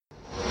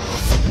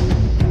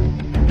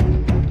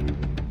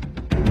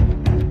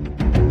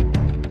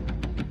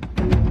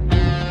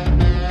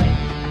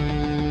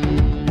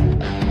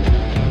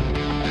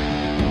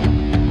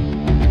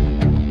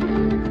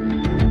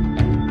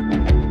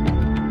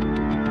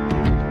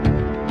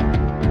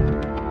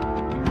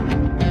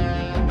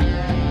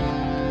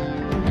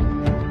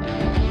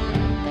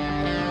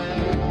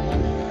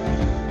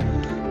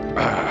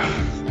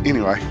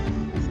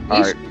All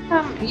You right. should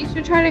come. You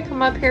should try to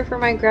come up here for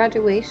my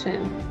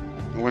graduation,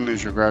 When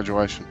is your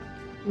graduation?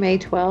 May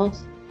 12th.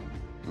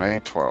 May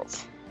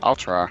 12th. I'll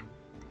try.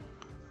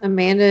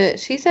 Amanda,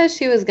 she said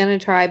she was gonna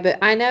try, but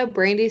I know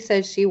Brandy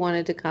said she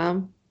wanted to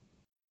come.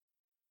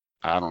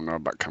 I don't know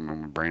about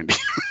coming with Brandy.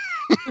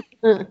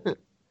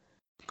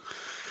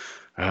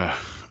 That's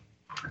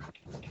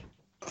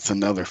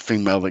another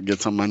female that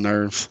gets on my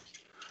nerves.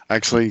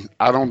 Actually,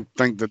 I don't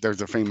think that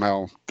there's a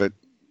female that.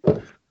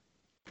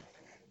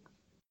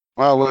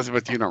 Well,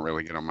 Elizabeth, you don't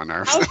really get on my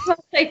nerves. I was gonna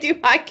say, do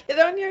I get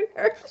on your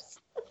nerves?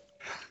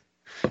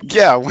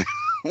 Yeah, when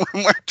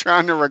we're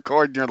trying to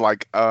record, and you're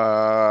like,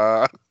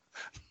 I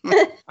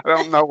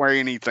don't know where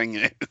anything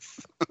is.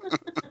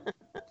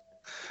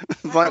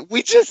 It's like,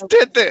 we just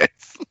did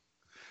this.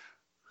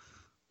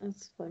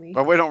 That's funny.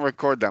 But we don't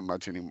record that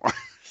much anymore.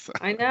 So,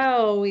 I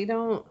know we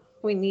don't.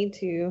 We need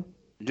to.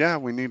 yeah,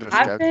 we need a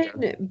I've schedule.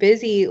 been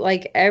busy.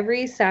 Like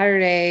every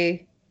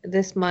Saturday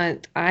this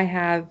month, I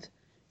have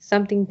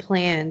something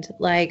planned.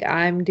 Like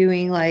I'm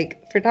doing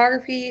like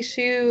photography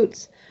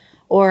shoots,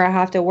 or I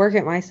have to work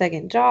at my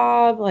second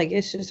job. Like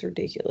it's just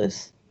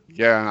ridiculous.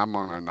 Yeah, and I'm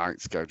on a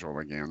night schedule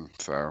again,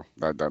 so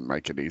that doesn't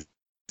make it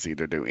easy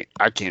to do.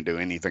 I can't do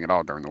anything at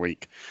all during the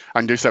week. I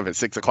can do stuff at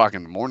 6 o'clock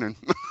in the morning.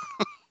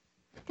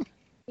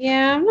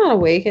 Yeah, I'm not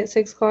awake at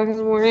 6 o'clock in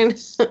the morning.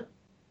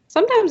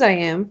 Sometimes I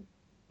am.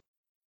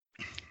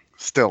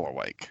 Still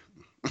awake.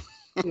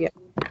 Yeah.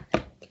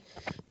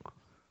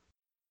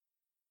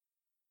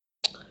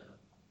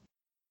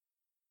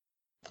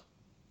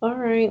 All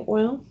right.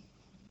 Well,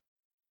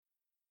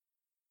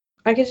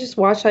 I could just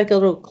watch like a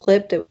little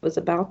clip that was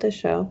about the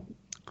show.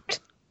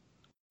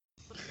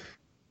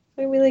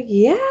 I'd be like,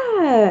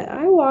 yeah,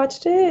 I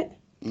watched it.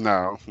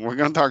 No, we're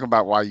going to talk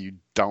about why you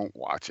don't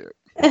watch it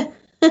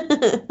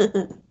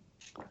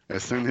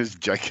as soon as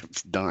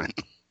Jacob's done.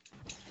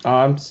 Oh,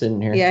 I'm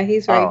sitting here. Yeah,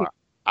 he's right here.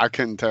 I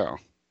couldn't tell.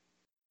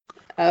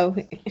 Oh,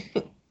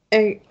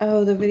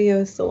 oh, the video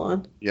is still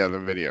on. Yeah, the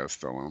video's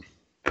still on.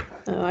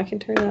 Oh, I can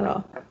turn that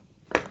off.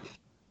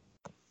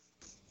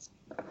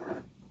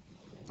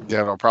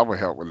 Yeah, it'll probably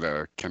help with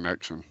the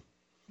connection.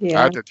 I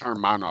Yeah. had to turn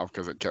mine off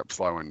because it kept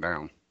slowing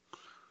down.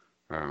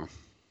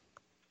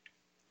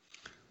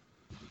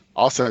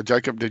 Also,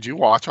 Jacob, did you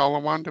watch all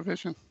of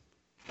WandaVision?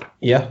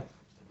 Yeah.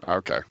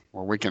 Okay.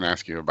 Well, we can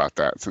ask you about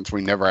that since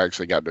we never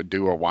actually got to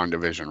do a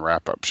WandaVision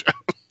wrap-up show.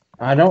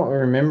 I don't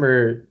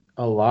remember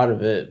a lot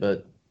of it,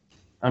 but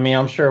I mean,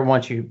 I'm sure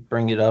once you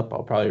bring it up,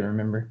 I'll probably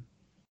remember.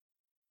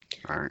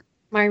 All right.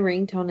 My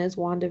ringtone is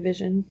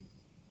WandaVision.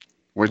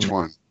 Which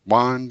one?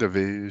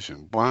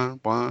 WandaVision.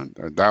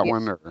 That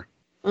one? Or,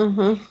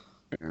 Uh-huh.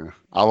 yeah.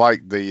 I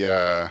like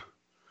the,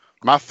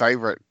 my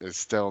favorite is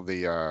still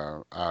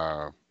the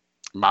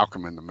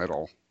Malcolm in the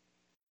Middle.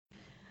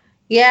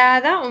 Yeah,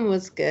 that one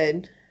was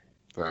good.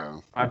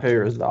 So, My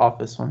favorite was the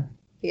Office one.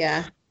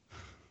 Yeah.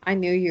 I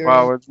knew you were.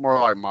 well, it's more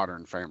like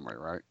Modern Family,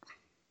 right?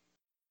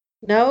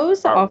 No, it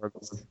was the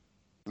Office.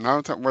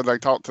 No, where they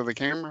talk to the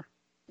camera?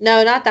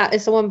 No, not that.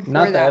 It's the one before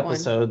Not the that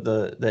episode,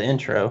 the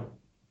intro.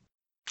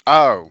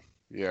 Oh,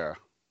 yeah.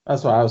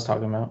 That's what I was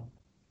talking about. one.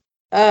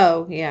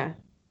 Oh, yeah.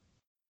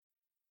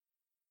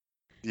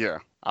 Yeah,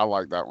 I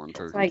like that one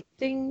too. It's like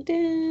ding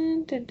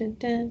ding dun dun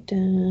dun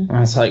dun.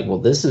 I was like, well,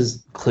 this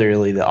is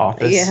clearly the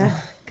Office.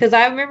 Yeah, because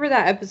I remember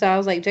that episode. I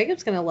was like,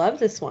 Jacob's gonna love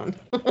this one.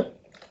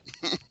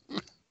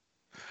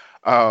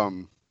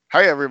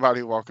 Hey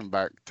everybody, welcome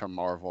back to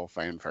Marvel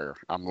Fanfare.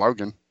 I'm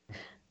Logan.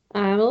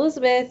 I'm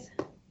Elizabeth.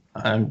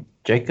 I'm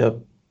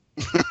Jacob.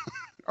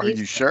 Are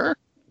you sure?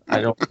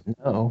 I don't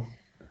know.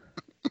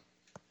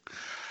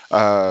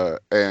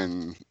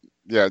 And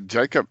yeah,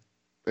 Jacob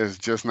is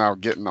just now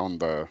getting on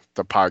the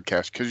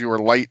podcast because you were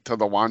late to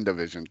the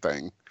WandaVision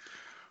thing.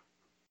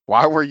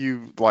 Why were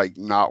you like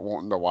not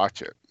wanting to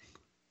watch it?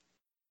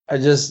 I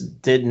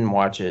just didn't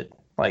watch it.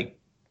 Like,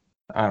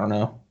 I don't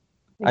know.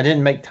 I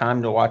didn't make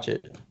time to watch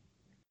it.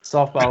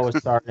 Softball was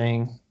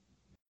starting.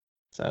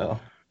 So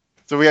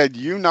we had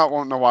you not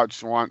wanting to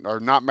watch or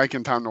not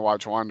making time to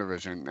watch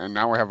WandaVision, and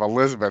now we have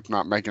Elizabeth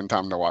not making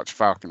time to watch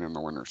Falcon and the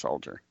Winter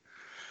Soldier.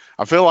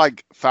 I feel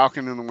like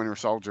Falcon and the Winter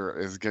Soldier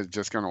is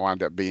just going to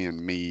wind up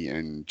being me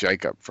and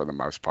Jacob for the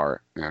most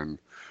part. And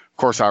of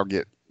course,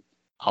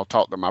 I'll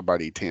talk to my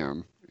buddy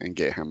Tim and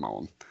get him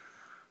on.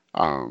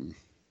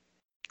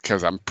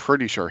 Because I'm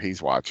pretty sure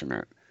he's watching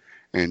it.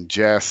 And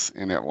Jess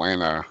in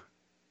Atlanta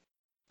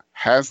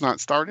has not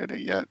started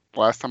it yet,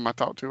 last time I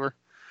talked to her.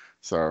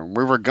 So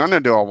we were going to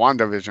do a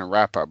WandaVision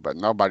wrap-up, but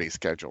nobody's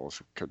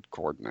schedules could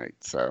coordinate.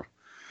 So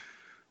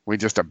we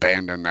just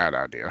abandoned that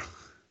idea.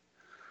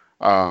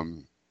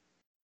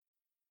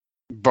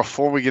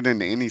 Before we get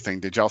into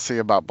anything, did y'all see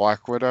about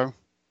Black Widow?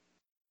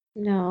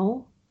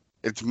 No.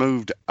 It's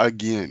moved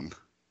again.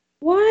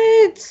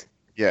 What?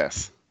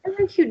 Yes. Why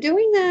are you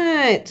doing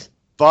that?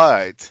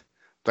 But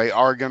they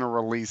are going to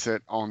release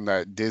it on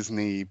that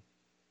Disney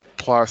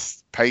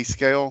Plus pay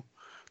scale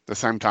the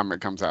same time it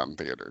comes out in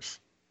theaters.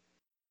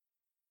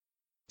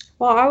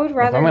 Well, I would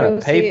rather if I'm going go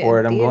to pay see for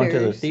it it, in I'm going to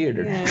the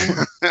theaters.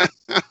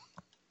 theater.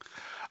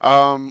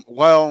 Yeah.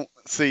 Well,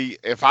 see,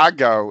 if I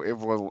go, it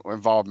will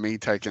involve me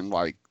taking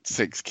like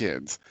 6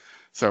 kids.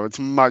 So it's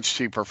much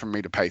cheaper for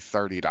me to pay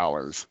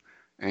 $30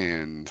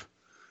 and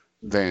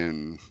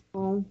then,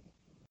 Oh,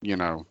 you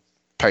know,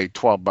 pay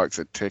 $12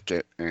 a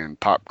ticket and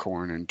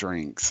popcorn and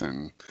drinks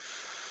and,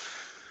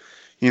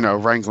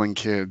 wrangling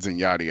kids and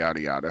yada,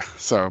 yada, yada.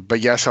 So, but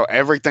yeah, so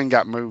everything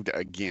got moved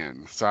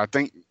again. So I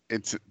think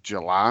it's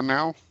July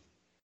now.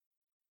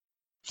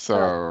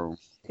 So,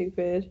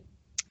 stupid.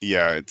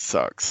 yeah, it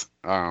sucks.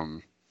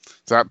 So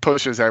that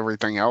pushes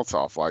everything else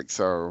off. Like,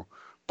 so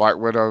Black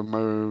Widow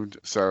moved.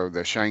 So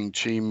the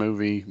Shang-Chi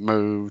movie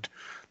moved.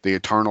 The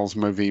Eternals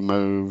movie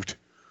moved.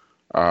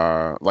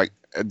 Like,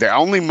 the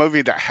only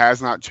movie that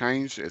has not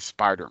changed is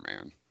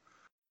Spider-Man,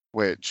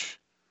 which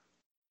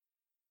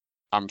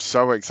I'm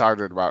so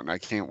excited about and I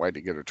can't wait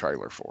to get a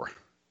trailer for.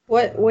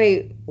 What?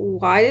 Wait,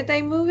 why did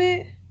they move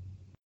it?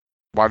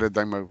 Why did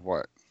they move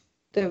what?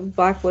 The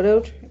Black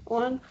Widow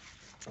one?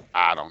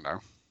 I don't know.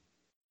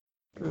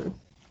 Hmm.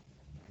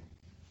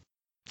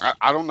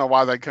 I don't know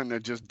why they couldn't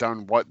have just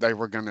done what they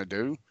were going to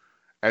do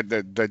at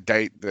the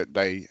date that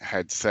they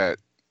had set.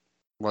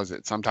 Was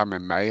it sometime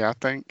in May, I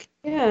think?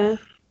 Yeah.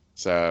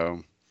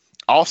 So,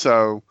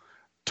 also,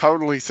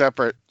 totally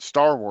separate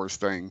Star Wars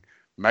thing.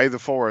 May the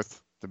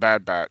 4th, The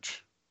Bad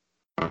Batch.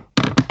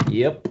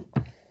 Yep.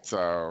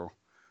 So,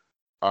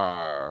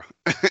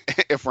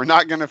 if we're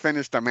not going to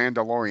finish The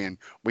Mandalorian,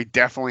 we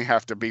definitely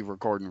have to be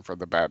recording for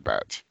The Bad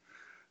Batch.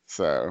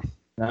 So,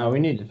 No, we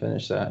need to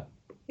finish that.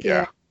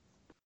 yeah.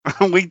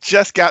 We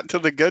just got to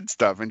the good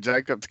stuff, and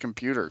Jacob's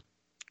computer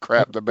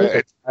crapped the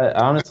bed.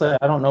 Honestly,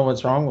 I don't know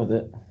what's wrong with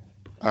it.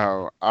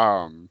 Oh,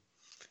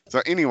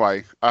 so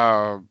anyway,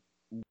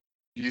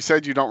 you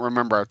said you don't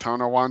remember a ton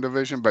of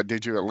WandaVision, but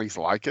did you at least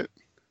like it?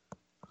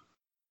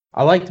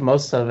 I liked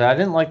most of it. I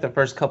didn't like the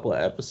first couple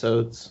of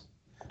episodes.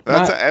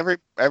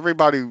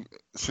 Everybody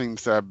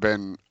seems to have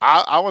been.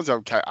 I was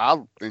okay.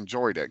 I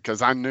enjoyed it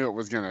because I knew it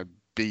was gonna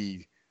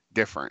be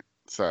different.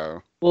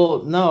 So.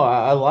 Well, no,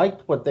 I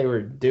liked what they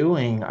were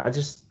doing. I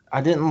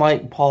didn't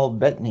like Paul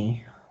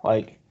Bettany.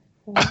 Like,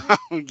 Yeah,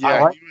 I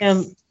like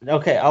him.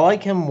 Okay, I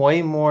like him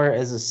way more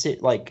as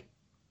like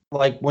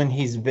when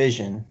he's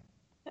Vision.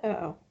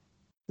 Oh.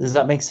 Does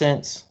that make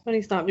sense? When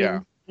he's not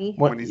being funny.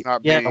 When he's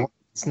not being.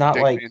 It's not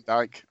Dick like. Van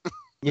Dyke.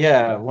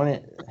 Yeah,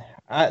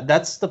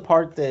 that's the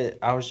part that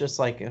I was just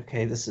like,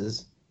 okay, this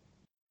is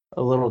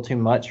a little too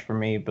much for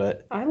me.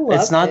 But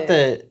it's not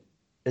that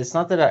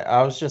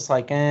I was just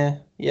like,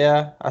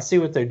 yeah, I see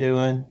what they're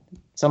doing.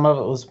 Some of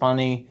it was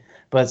funny,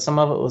 but some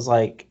of it was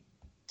like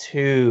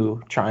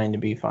too trying to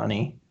be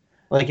funny.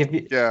 Like if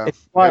you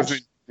watch, it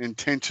was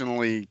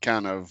intentionally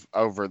kind of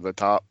over the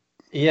top.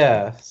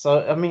 Yeah,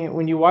 so I mean,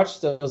 when you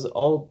watch those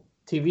old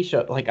TV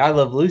shows, like I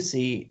Love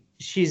Lucy,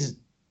 she's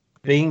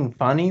being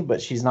funny,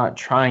 but she's not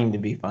trying to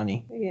be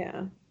funny.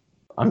 Yeah.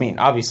 I mean,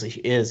 obviously she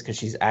is because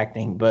she's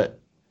acting, but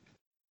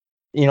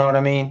you know what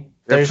I mean?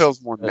 It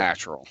feels more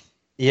natural.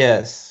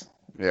 Yes.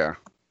 Yeah.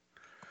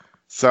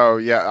 So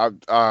yeah,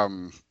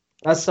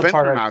 that's the Spencer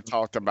part and I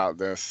talked about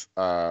this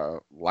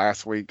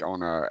last week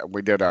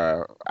we did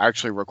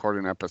actually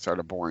recorded an episode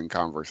of Boring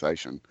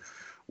Conversation,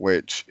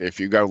 which if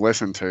you go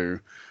listen to,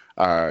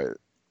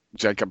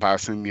 Jacob, I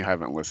assume you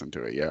haven't listened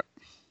to it yet.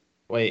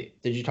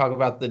 Wait, did you talk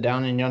about the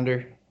Down and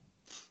Yonder?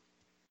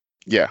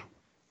 Yeah.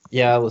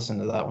 Yeah, I listened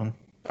to that one.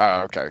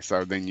 Oh, okay.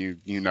 So then you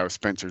know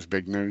Spencer's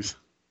big news.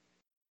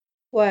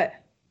 What?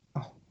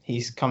 Oh,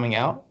 he's coming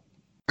out?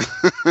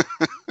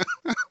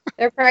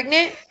 They're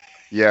pregnant?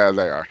 Yeah,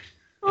 they are.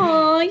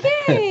 Oh,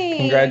 yay!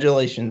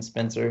 Congratulations,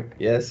 Spencer.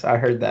 Yes, I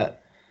heard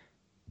that.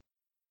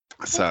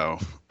 So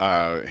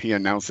he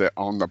announced it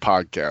on the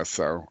podcast,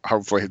 so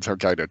hopefully it's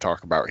okay to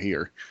talk about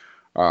here.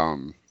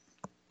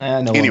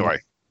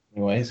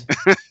 Anyways.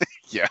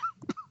 Yeah.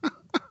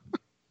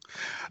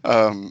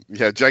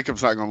 Yeah,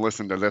 Jacob's not going to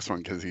listen to this one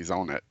because he's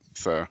on it.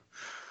 So,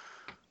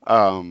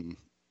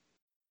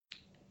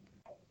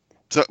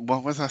 so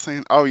what was I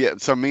saying? Oh yeah,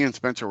 so me and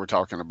Spencer were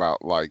talking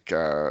about like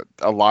a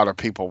lot of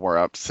people were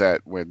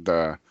upset with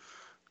the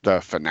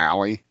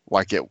finale,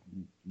 like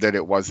that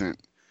it wasn't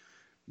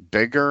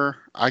bigger,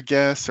 I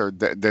guess, or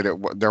that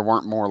there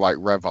weren't more like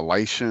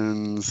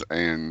revelations,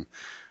 and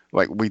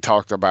like we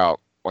talked about,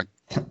 like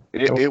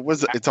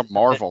it's a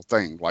Marvel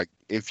thing. Like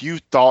if you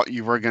thought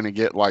you were gonna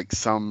get like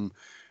some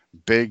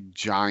big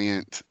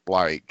giant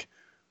like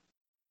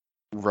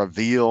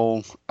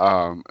reveal,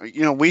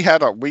 we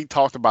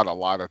talked about a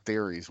lot of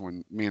theories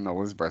when me and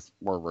Elizabeth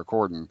were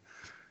recording,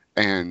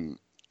 and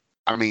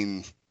I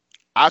mean,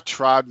 I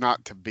tried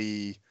not to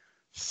be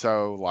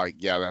so like,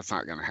 yeah, that's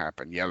not gonna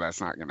happen, yeah,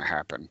 that's not gonna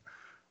happen,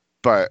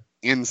 but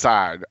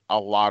inside a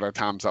lot of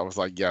times I was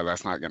like, yeah,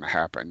 that's not gonna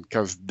happen,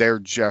 because they're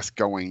just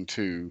going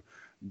to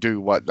do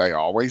what they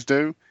always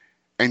do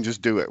and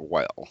just do it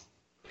well.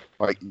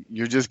 Like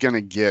you're just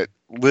gonna get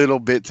little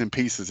bits and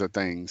pieces of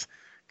things,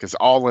 because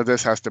all of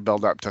this has to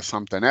build up to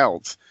something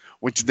else,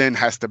 which then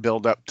has to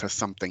build up to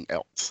something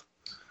else.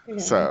 Yeah.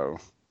 So,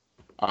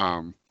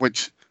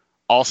 which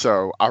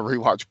also I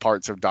rewatched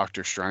parts of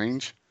Doctor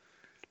Strange,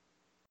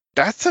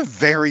 That's a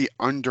very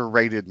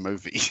underrated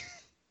movie.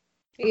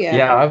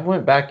 Yeah, I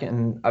went back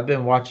and I've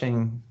been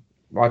watching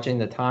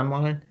the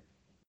timeline,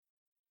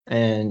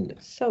 and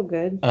so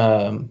good.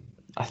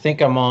 I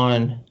think I'm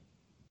on.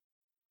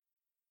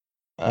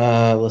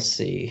 Let's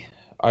see.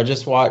 I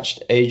just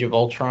watched Age of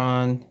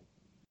Ultron.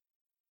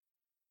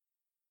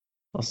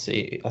 Let's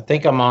see. I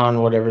think I'm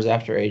on whatever's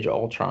after Age of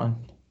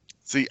Ultron.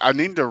 See, I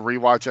need to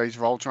rewatch Age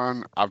of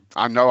Ultron.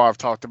 I know I've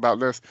talked about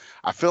this.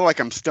 I feel like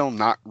I'm still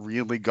not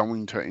really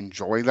going to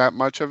enjoy that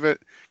much of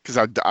it because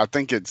I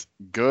think it's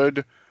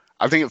good.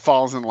 I think it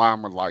falls in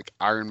line with like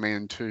Iron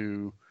Man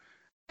 2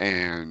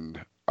 and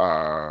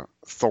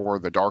Thor: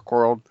 The Dark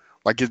World.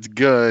 Like it's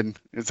good.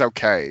 It's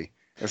okay.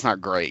 It's not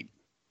great.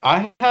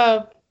 I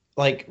have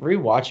like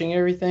rewatching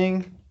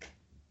everything.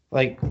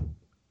 Like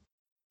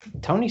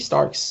Tony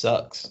Stark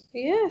sucks.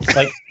 Yes.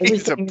 Like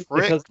he's a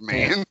prick,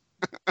 man.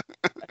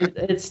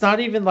 It's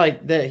not even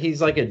like that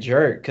he's like a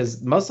jerk,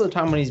 because most of the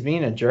time when he's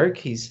being a jerk,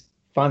 he's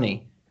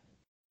funny.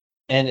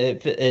 And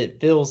it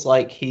feels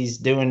like he's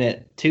doing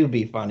it to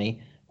be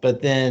funny.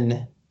 But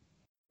then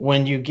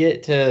when you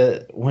get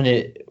to when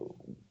it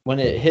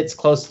hits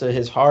close to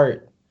his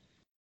heart,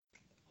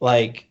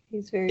 like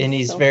he's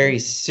very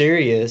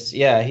serious.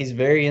 Yeah, he's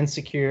very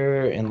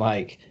insecure and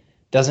like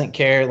doesn't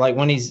care. Like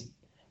when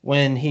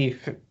he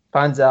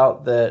finds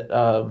out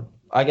that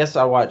I guess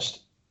I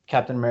watched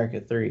Captain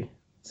America 3,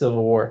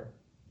 Civil War.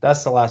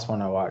 That's the last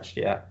one I watched,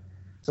 yeah.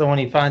 So when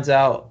he finds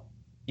out,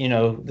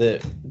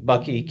 that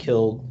Bucky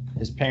killed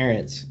his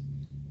parents.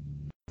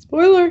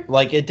 Spoiler.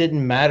 Like, it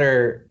didn't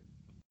matter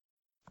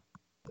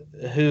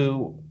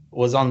who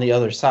was on the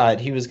other side.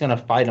 He was going to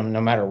fight him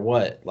no matter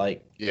what.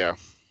 Like, yeah.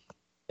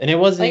 And it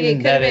wasn't like,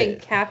 even that it could have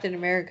been Captain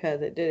America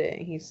that did it,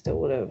 and he still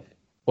would have.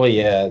 Well,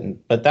 yeah,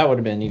 but that would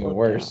have been even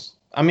worse.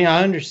 Out. I mean,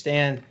 I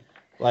understand.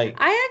 Like,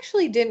 I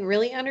actually didn't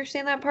really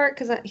understand that part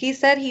because he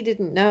said he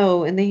didn't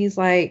know, and then he's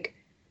like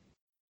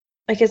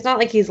it's not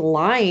like he's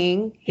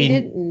lying. He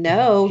didn't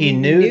know. He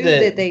knew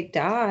that they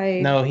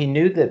died. No, he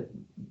knew that,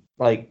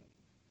 like,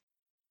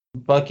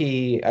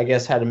 Bucky, I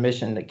guess, had a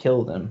mission to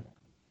kill them,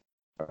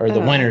 or the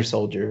Winter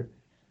Soldier,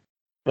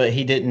 but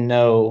he didn't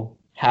know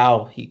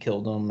how he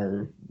killed them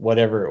or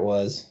whatever it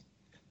was.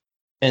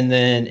 And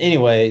then,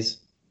 anyways,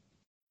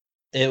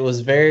 it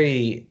was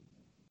very,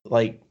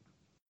 like,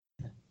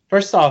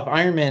 first off,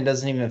 Iron Man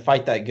doesn't even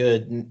fight that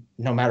good,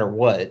 no matter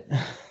what.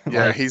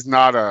 Yeah, like, he's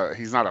not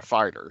a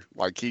fighter.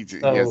 Like he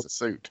has a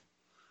suit.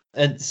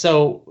 And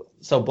so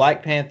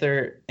Black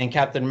Panther and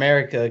Captain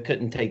America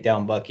couldn't take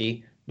down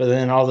Bucky, but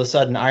then all of a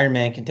sudden Iron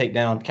Man can take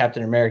down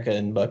Captain America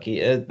and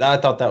Bucky. I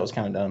thought that was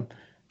kind of dumb,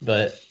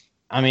 but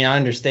I mean I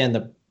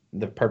understand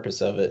the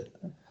purpose of it.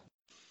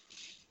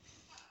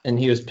 And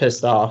he was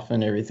pissed off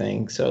and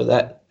everything, so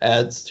that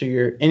adds to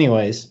your.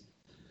 Anyways,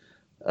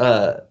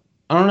 I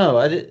don't know.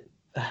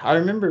 I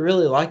remember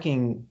really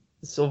liking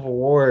Civil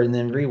War, and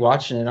then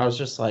rewatching it, I was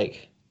just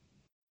like,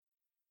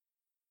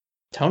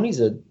 Tony's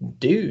a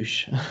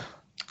douche.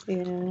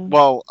 Yeah.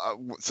 Well,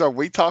 so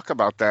we talk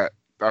about that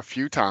a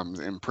few times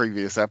in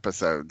previous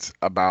episodes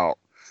about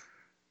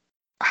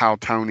how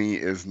Tony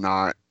is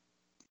not.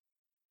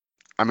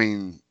 I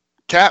mean,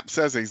 Cap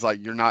says he's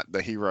like, you're not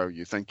the hero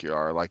you think you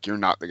are. Like, you're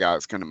not the guy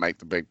that's going to make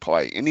the big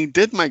play. And he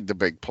did make the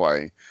big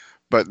play,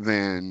 but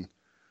then,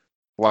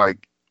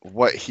 like,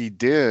 what he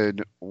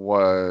did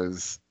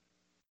was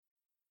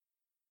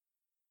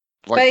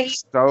like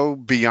so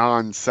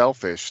beyond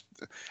selfish.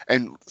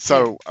 And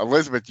so,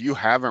 Elizabeth, you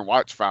haven't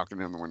watched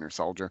Falcon and the Winter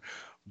Soldier,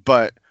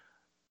 but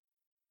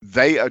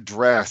they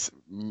address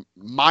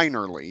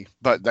minorly,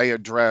 but they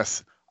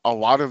address a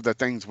lot of the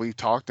things we've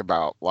talked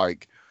about,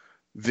 like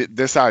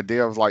this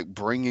idea of like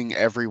bringing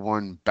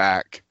everyone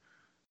back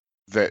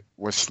that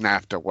was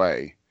snapped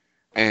away,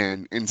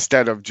 and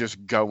instead of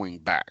just going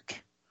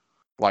back,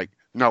 like,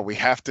 no, we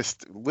have to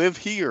live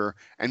here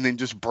and then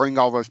just bring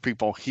all those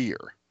people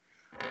here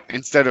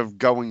instead of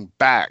going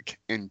back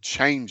and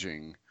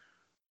changing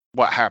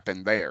what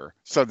happened there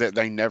so that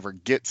they never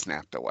get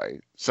snapped away,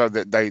 so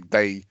that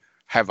they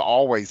have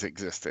always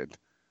existed,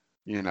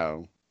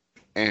 and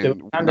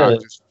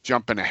not just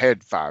jumping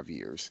ahead 5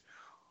 years.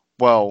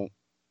 Well,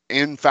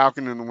 in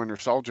Falcon and the Winter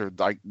Soldier,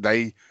 like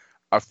they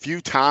a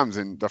few times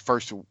in the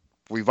first,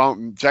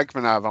 Jacob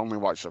and I have only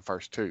watched the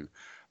first two.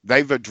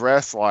 They've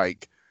addressed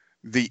like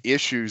the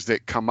issues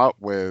that come up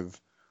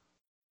with,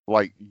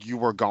 like, you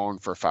were gone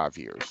for 5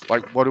 years.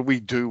 Like, what do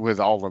we do with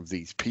all of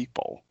these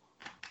people?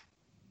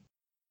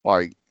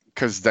 Like,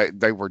 because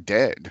they were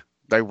dead.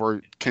 They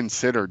were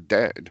considered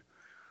dead.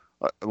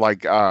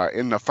 Like,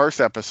 in the first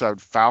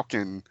episode,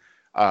 Falcon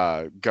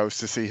goes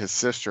to see his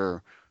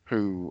sister,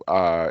 who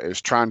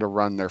is trying to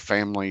run their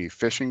family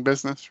fishing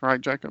business, right,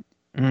 Jacob?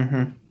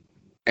 Mm-hmm.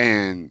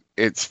 And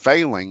it's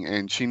failing,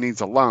 and she needs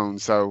a loan.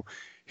 So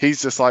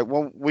he's just like,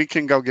 well, we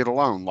can go get a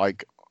loan.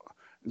 Like,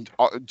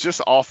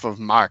 just off of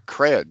my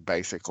cred,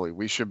 basically,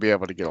 we should be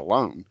able to get a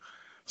loan.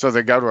 So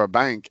they go to a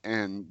bank,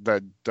 and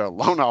the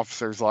loan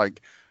officer's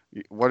like,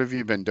 what have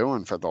you been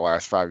doing for the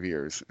last 5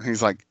 years? And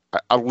he's like,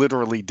 I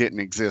literally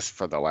didn't exist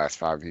for the last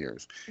 5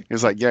 years. He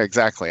was like, yeah,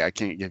 exactly. I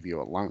can't give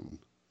you a loan.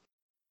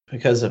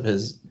 Because of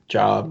his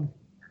job.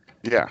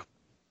 Yeah.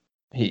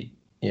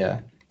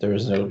 There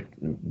was no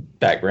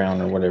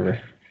background or whatever.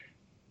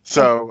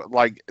 So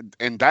like,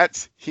 and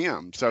that's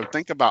him. So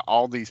think about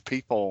all these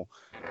people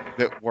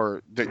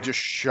that just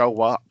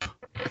show up,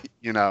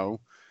 you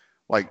know,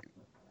 like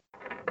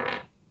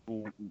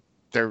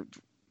they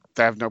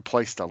have no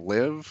place to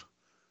live,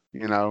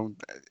 you know,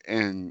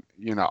 and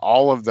you know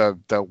all of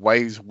the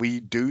ways we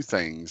do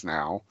things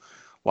now,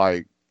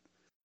 like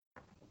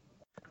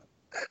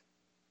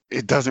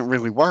it doesn't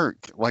really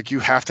work. Like you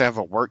have to have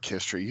a work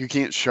history. You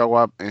can't show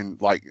up and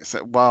like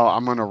say, well,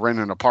 I'm going to rent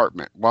an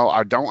apartment. Well,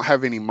 I don't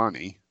have any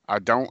money. I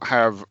don't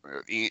have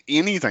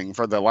anything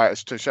for the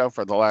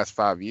last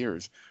 5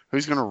 years.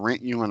 Who's going to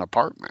rent you an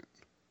apartment?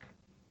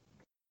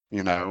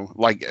 You know,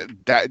 like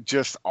that,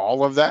 just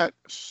all of that.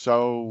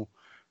 So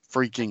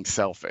freaking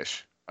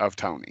selfish of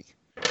Tony.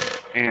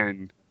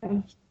 And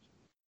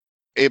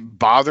it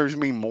bothers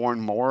me more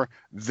and more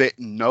that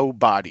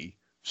nobody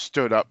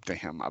stood up to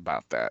him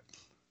about that.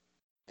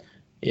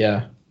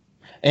 Yeah.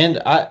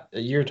 And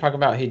you're talking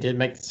about he did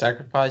make the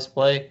sacrifice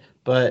play,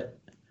 but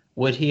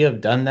would he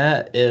have done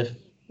that if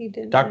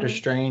Doctor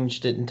Strange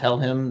didn't tell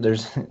him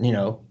there's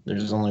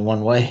only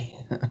one way?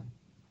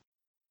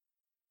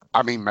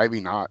 I mean, maybe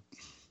not.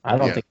 I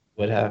don't think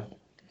he would have.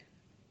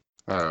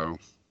 Oh.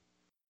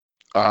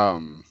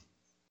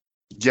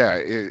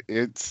 Yeah,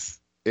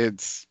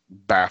 it's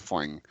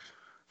baffling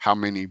how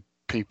many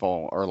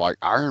people are like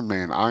Iron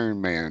Man,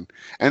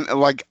 and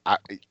like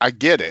I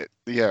get it,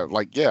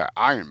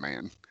 Iron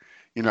Man,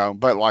 you know,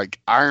 but like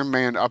Iron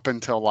Man up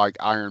until like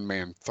Iron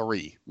Man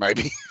 3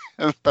 maybe,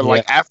 but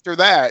like after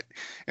that,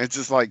 it's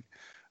just like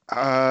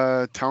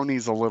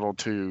Tony's a little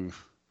too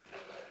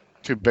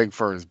big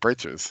for his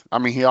britches. I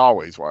mean, he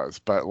always was,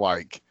 but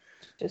like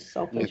just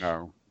selfish, you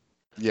know,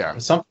 yeah.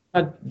 Something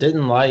I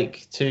didn't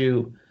like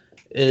too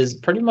is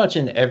pretty much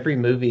in every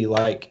movie,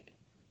 like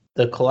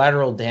the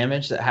collateral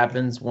damage that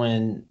happens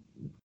when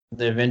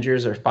the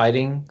Avengers are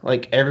fighting,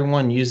 like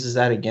everyone uses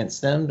that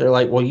against them. They're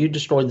like, well, you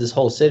destroyed this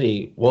whole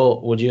city.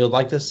 Well, would you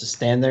like us to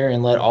stand there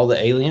and let all the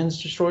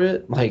aliens destroy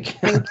it?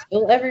 Like, and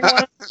kill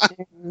everyone.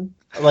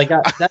 Like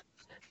that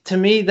to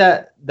me,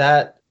 that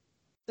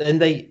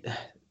and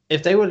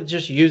if they would have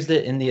just used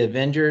it in the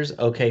Avengers,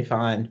 okay,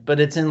 fine. But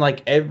it's in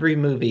like every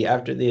movie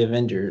after the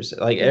Avengers,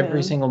 like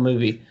every single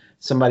movie,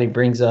 somebody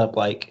brings up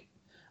like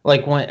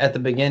when at the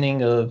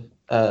beginning of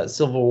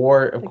Civil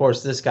War, of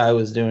course, this guy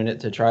was doing it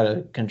to try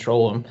to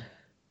control him.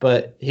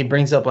 But he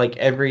brings up like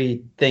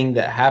everything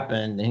that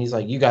happened, and he's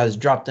like, "You guys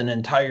dropped an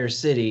entire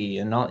city,"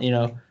 and all,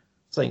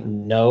 it's like,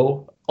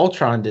 no,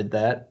 Ultron did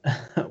that.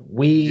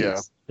 We a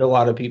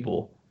lot of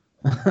people,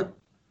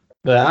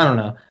 but I don't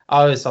know.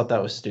 I always thought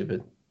that was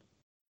stupid.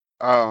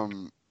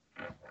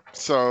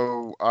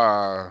 So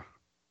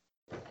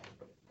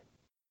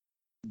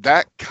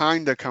that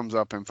kind of comes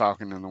up in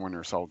Falcon and the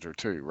Winter Soldier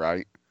too,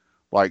 right?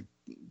 Like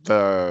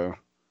the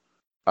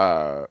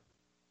kind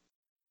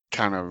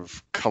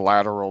of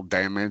collateral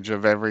damage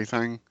of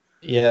everything.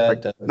 Yeah,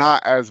 like,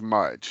 not as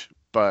much,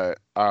 but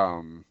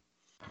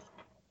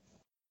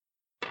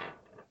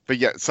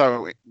yeah.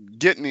 So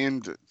getting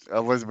into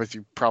Elizabeth,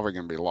 you're probably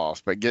gonna be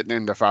lost, but getting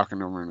into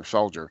Falcon and Winter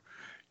Soldier,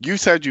 you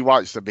said you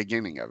watched the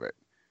beginning of it.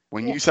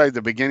 When you say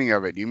the beginning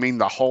of it, you mean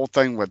the whole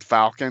thing with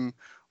Falcon,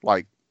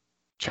 like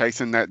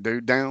chasing that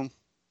dude down?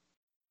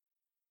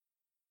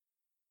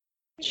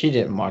 She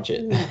didn't watch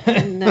it.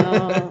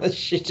 No.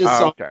 She just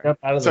saw him up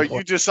out of the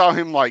you just saw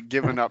him like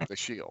giving up the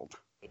shield.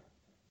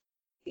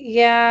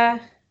 Yeah.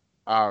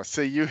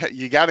 So you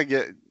got to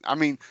get. I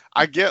mean,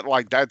 I get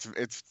like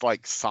it's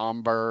like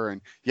somber,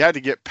 and you had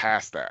to get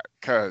past that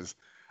because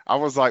I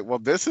was like, well,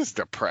 this is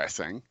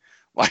depressing.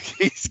 Like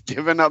he's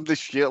giving up the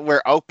shield.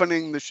 We're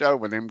opening the show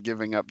with him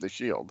giving up the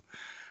shield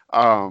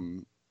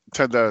to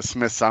the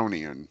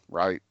Smithsonian,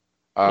 right?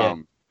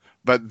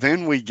 But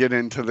then we get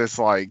into this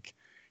like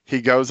he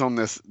goes on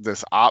this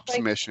ops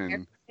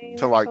mission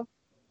to like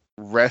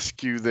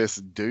rescue this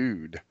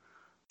dude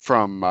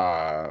from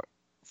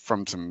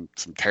some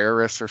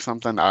terrorists or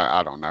something.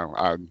 I don't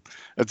know.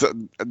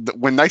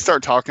 When they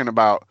start talking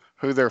about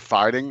who they're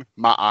fighting,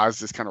 my eyes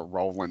just kind of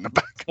roll in the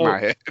back of my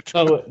head.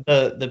 So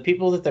the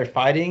people that they're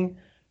fighting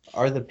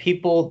are the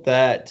people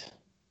that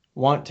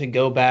want to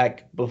go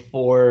back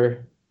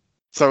before.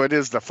 So it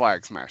is the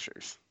Flag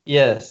Smashers.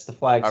 Yes, the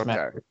Flag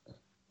Smashers,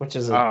 which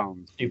is a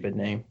stupid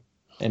name,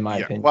 in my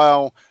opinion.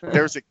 Well,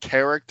 there's a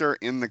character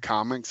in the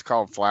comics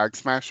called Flag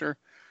Smasher.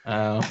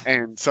 Oh.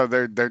 And so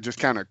they're just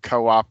kind of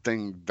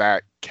co-opting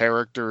that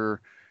character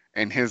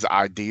and his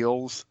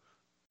ideals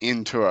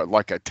into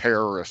a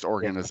terrorist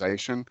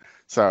organization. Yeah.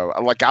 So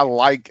like I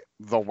like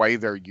the way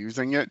they're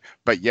using it,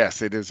 but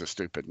yes, it is a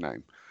stupid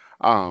name.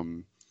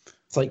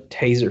 It's like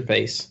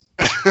Taserface.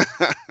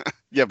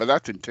 Yeah, but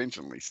that's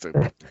intentionally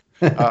stupid.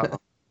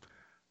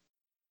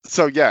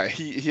 So yeah,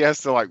 he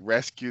has to like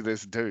rescue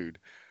this dude.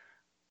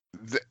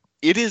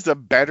 It is a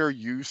better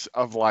use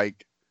of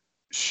like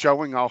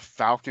showing off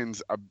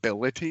Falcon's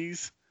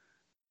abilities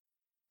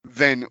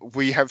than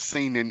we have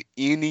seen in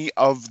any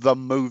of the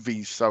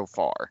movies so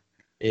far.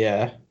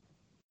 Yeah.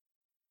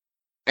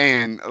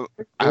 And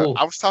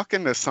I was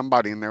talking to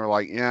somebody and they were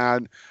like, yeah,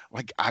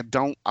 like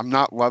I'm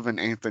not loving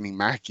Anthony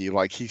Mackie.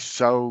 Like he's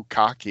so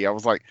cocky. I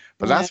was like,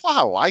 but that's why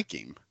I like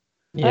him.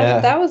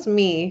 Yeah. That was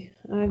me.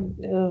 I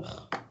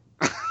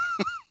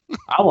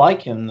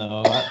like him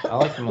though. I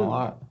like him a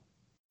lot.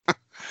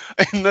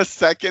 In the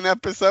second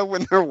episode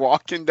when they're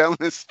walking down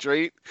the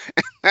street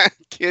and that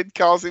kid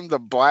calls him the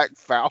Black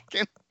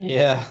Falcon.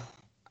 Yeah.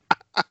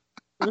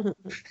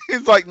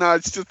 He's like, no,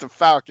 it's just a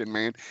falcon,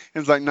 man.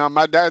 He's like, no,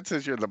 my dad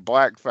says you're the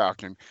Black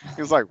Falcon.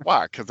 He's like,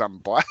 why? Because I'm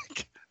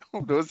black?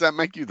 Does that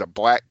make you the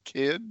black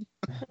kid?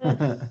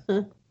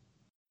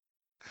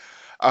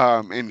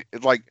 And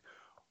like,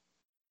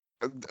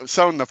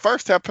 so in the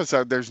first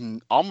episode, there's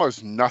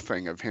almost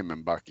nothing of him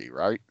and Bucky,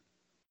 right?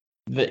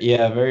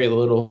 Yeah, very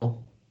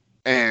little.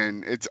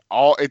 And it's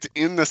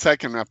in the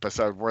second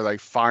episode where they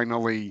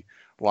finally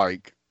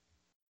like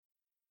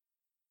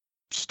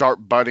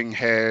start butting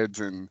heads,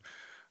 and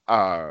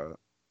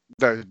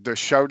the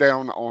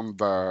showdown on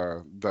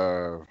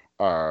the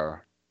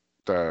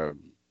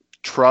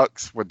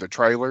trucks with the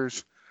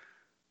trailers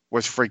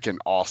was freaking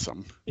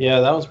awesome.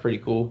 Yeah, that was pretty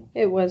cool.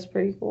 It was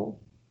pretty cool.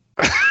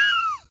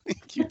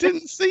 You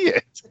didn't see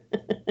it.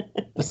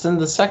 It's in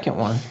the second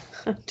one.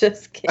 I'm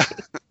just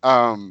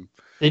kidding.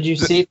 Did you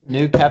see the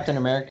new Captain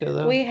America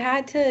though? We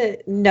had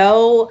to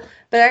know,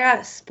 but I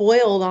got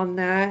spoiled on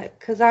that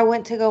because I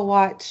went to go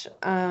watch.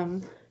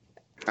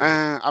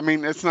 I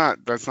mean, that's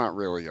not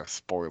really a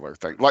spoiler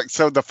thing. Like,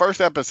 so the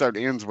first episode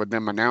ends with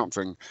them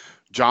announcing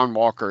John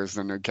Walker is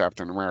the new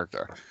Captain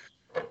America.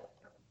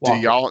 Walker,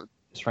 do y'all?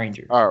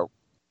 Stranger. Oh,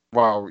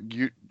 well,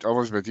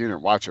 Elizabeth, you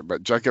didn't watch it,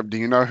 but Jacob, do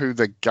you know who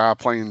the guy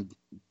playing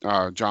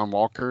John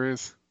Walker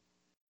is?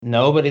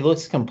 No, but he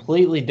looks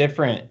completely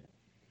different.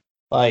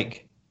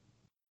 Like,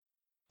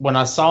 when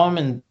I saw him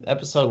in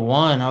episode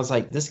 1, I was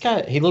like, this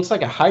guy, he looks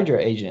like a Hydra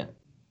agent.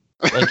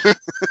 Like,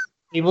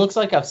 he looks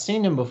like I've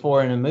seen him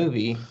before in a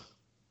movie.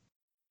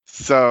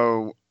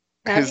 So,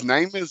 his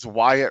name is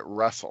Wyatt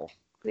Russell.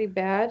 Is he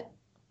bad?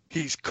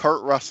 He's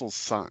Kurt Russell's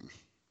son.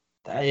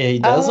 Yeah, he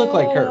does look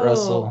like Kurt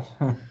Russell.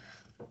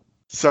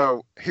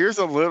 So, here's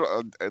a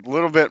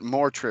little bit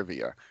more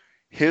trivia.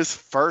 His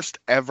first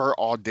ever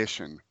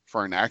audition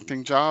for an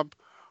acting job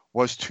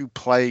was to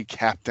play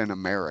Captain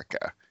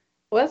America.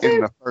 Was in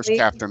it? The first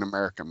Captain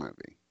America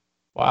movie.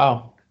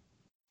 Wow.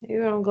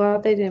 I'm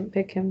glad they didn't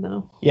pick him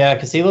though. Yeah,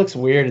 because he looks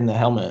weird in the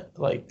helmet.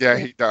 Like, yeah,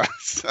 he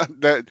does.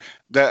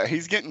 that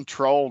he's getting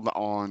trolled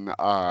on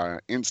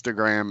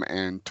Instagram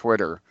and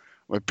Twitter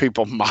with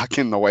people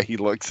mocking the way he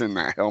looks in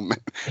that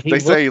helmet. They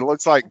say he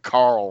looks like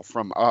Carl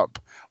from Up,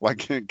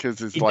 like because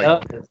his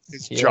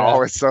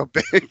jaw is so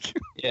big.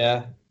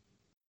 Yeah,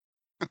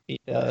 he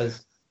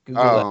does.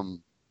 I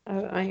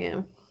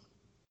am.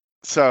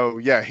 So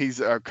yeah, he's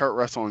Kurt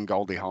Russell and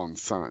Goldie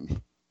Hawn's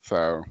son.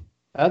 So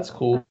that's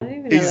cool.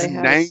 He's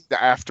named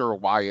after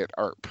Wyatt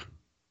Earp.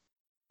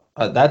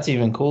 That's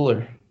even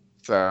cooler.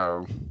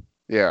 So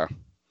yeah,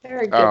 they're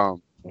a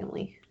good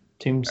family.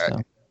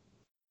 Tombstone.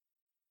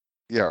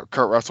 Yeah,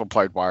 Kurt Russell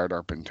played Wyatt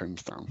Earp in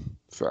Tombstone.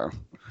 So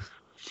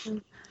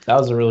that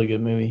was a really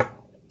good movie.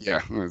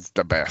 Yeah, it was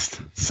the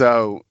best.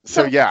 So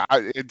yeah,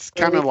 it's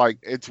kind of like,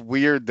 it's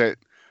weird that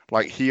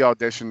like he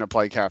auditioned to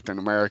play Captain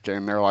America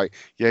and they're like,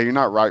 yeah, you're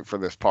not right for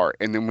this part.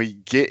 And then we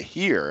get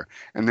here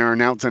and they're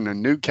announcing a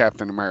new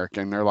Captain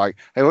America and they're like,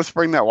 hey, let's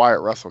bring that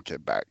Wyatt Russell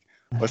kid back.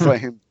 Let's let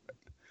him.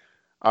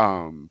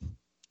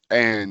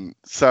 And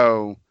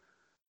so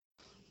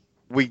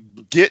we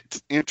get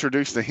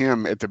introduced to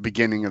him at the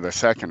beginning of the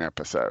second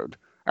episode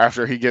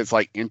after he gets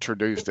like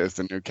introduced as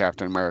the new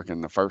Captain America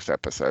in the first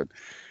episode.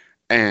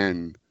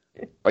 And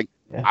like,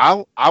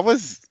 I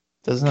was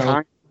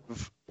kind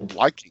of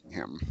liking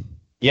him.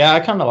 Yeah,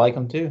 I kind of like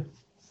him too.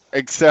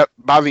 Except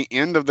by the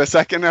end of the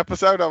second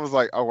episode, I was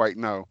like, oh, wait,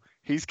 no.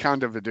 He's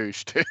kind of a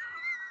douche too.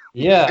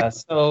 Yeah,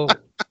 so,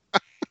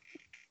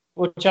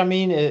 which I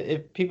mean,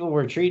 if people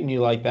were treating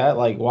you like that,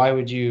 like, why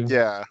would you?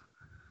 Yeah.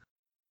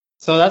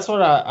 So that's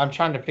what I'm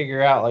trying to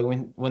figure out. Like,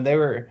 when they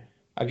were,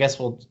 I guess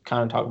we'll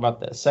kind of talk about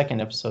the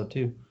second episode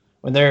too.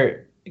 When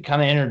they're kind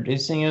of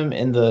introducing him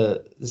in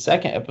the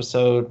second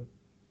episode,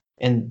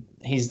 and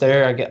he's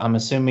there, I'm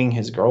assuming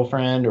his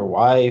girlfriend or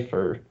wife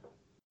or.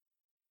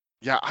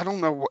 Yeah, I don't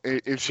know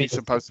if she's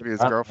supposed to be his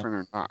girlfriend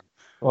or not.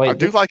 Wait, I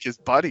do like his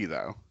buddy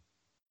though.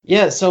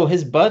 Yeah, so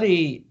his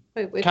buddy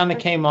kind of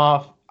came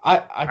off. I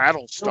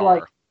Battlestar.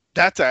 Like,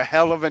 that's a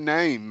hell of a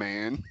name,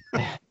 man.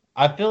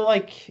 I feel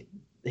like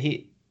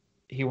he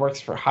works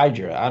for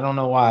Hydra. I don't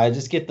know why. I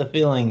just get the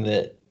feeling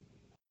that.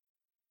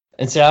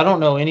 And so I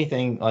don't know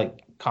anything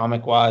like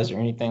comic wise or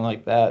anything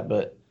like that,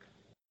 but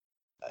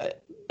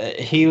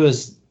he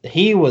was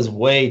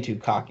way too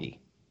cocky.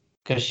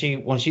 Because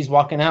when she's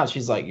walking out,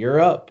 she's like,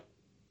 "You're up."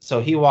 So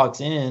he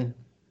walks in.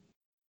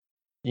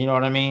 You know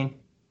what I mean?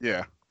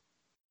 Yeah.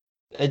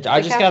 I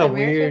just got a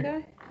weird.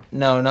 Guy?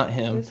 No, not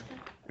him.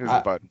 His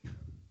buddy.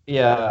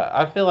 Yeah,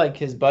 I feel like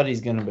his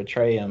buddy's gonna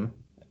betray him.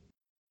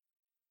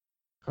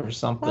 or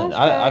something.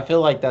 I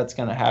feel like that's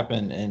gonna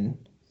happen, and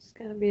it's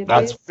gonna be.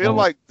 I feel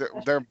like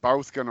they're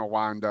both gonna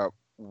wind up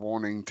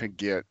wanting to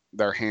get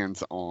their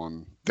hands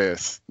on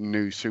this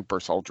new super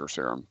soldier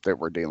serum that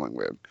we're dealing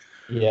with.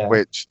 Yeah.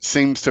 Which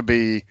seems to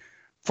be,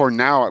 for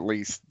now at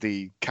least,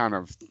 the kind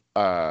of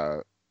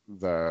the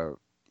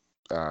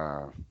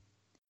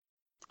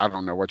I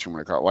don't know what you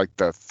want to call it, like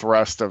the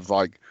thrust of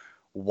like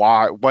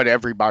what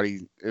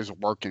everybody is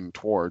working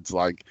towards.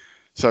 Like,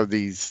 so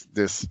this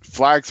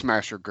Flag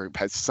Smasher group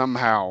has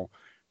somehow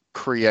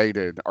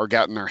created or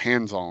gotten their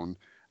hands on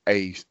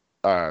a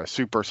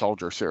super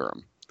soldier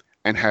serum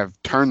and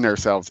have turned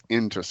themselves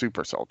into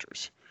super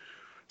soldiers.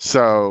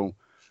 So,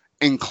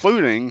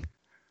 including,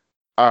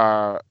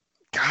 God,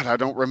 I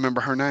don't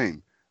remember her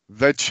name,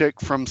 the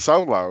chick from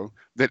Solo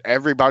that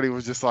everybody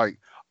was just like,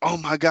 oh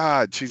my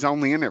God, she's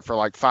only in it for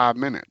like 5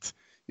 minutes.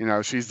 You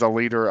know, she's the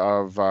leader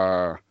of.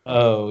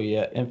 Oh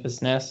yeah,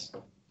 Enfys Nest.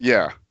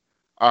 Yeah,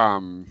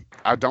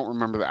 I don't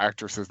remember the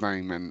actress's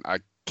name, and I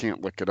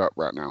can't look it up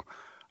right now.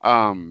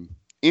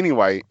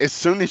 Anyway, as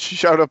soon as she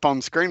showed up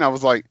on screen, I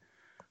was like,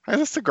 "Hey,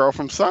 that's the girl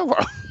from Solo."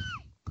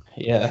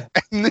 Yeah,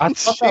 and then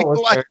she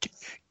like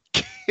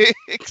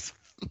kicks.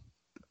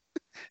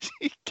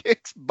 She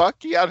kicks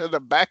Bucky out of the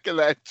back of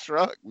that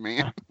truck,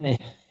 man.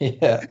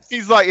 Yeah.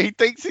 He's like, he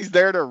thinks he's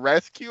there to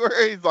rescue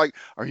her. He's like,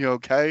 "Are you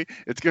okay?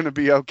 It's gonna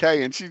be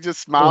okay." And she just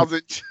smiles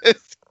and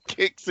just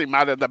kicks him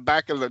out of the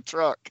back of the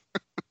truck.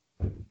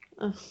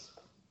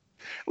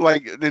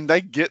 Like, then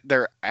they get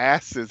their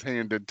asses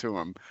handed to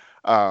them,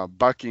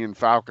 Bucky and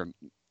Falcon.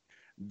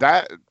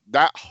 That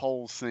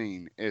whole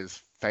scene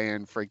is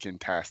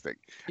fan-freaking-tastic.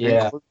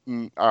 Yeah.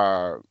 Including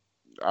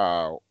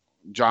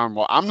John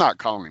Wall. I'm not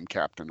calling him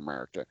Captain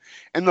America.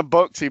 In the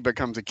books, he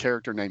becomes a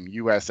character named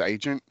U.S.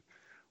 Agent,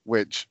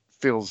 which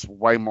feels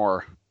way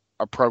more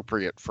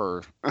appropriate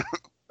for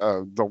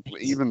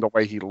even the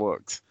way he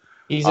looks.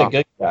 He's a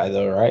good guy,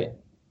 though, right?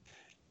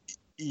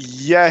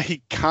 Yeah,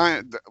 he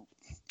kind of.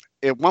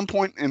 At one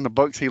point in the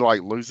books, he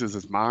like loses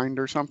his mind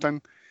or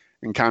something,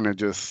 and kind of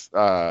just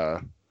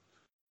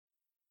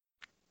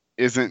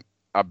isn't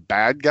a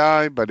bad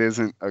guy, but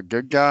isn't a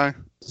good guy.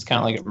 It's kind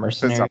of like a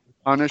mercenary. It's a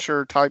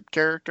Punisher type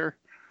character.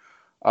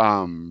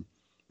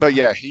 But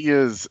yeah, he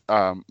is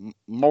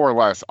more or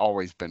less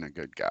always been a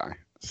good guy.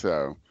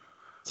 So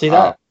see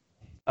that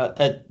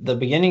at the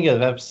beginning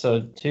of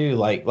episode 2,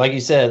 like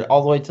you said,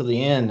 all the way to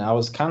the end, I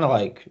was kind of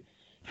like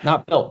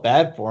not felt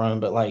bad for him,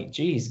 but like,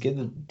 geez, give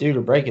the dude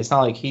a break. It's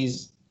not like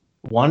he's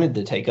wanted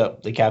to take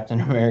up the Captain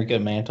America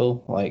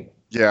mantle. Like,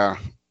 yeah,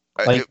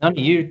 like none of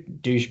you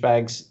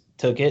douchebags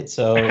took it.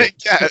 So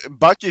yeah,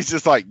 Bucky's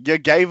just like, you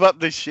gave up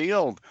the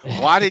shield.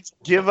 Why did you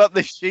give up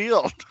the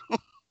shield?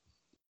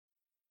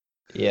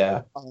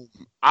 Yeah.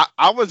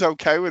 I was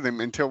okay with him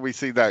until we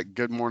see that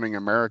Good Morning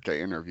America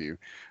interview.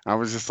 I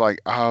was just like,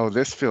 oh,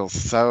 this feels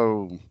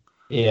so.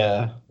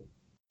 Yeah.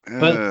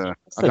 But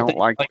I don't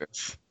like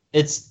this.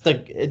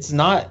 It's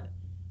not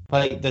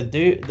like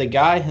the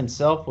guy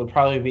himself would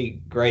probably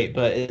be great,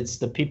 but it's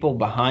the people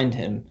behind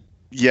him.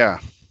 Yeah.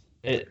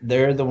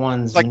 They're the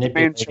ones like the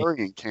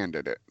Manchurian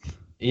Candidate.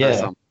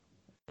 Yeah.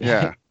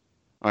 Yeah.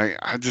 Like,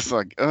 I just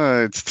like,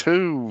 it's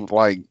too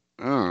like,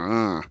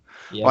 Yeah.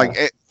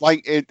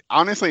 Like it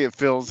honestly, it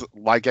feels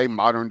like a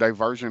modern day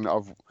version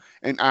of,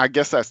 and I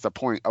guess that's the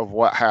point of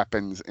what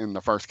happens in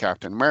the first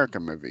Captain America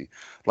movie.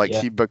 Like,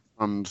 he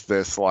becomes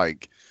this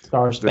like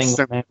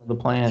Star-Spangled Man of the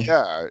Plan.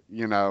 Yeah,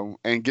 you know,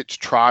 and gets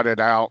trotted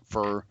out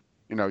for,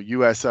 you know,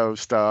 USO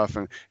stuff,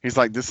 and he's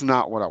like, this is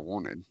not what I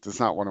wanted. This is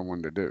not what I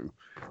wanted to do.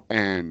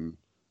 And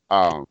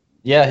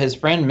yeah, his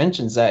friend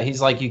mentions that.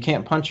 He's like, you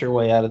can't punch your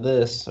way out of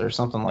this or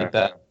something like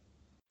that.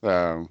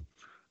 So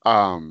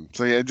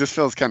yeah, it just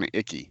feels kind of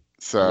icky.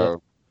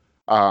 So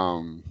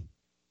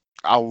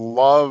I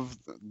love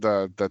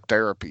the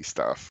therapy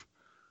stuff.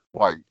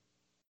 Like,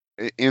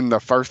 in the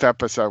first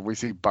episode, we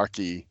see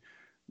Bucky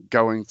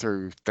going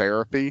through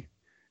therapy,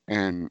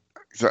 and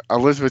so,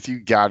 Elizabeth, you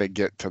got to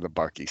get to the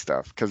Bucky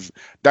stuff, because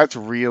that's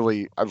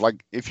really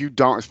like, if you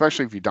don't,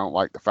 especially if you don't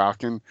like the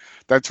Falcon,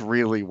 that's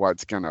really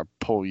what's gonna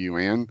pull you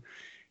in.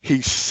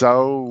 He's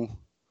such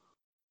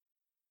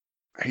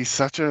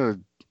a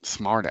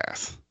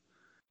smartass.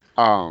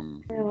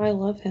 Oh, I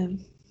love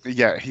him.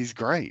 Yeah, he's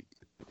great.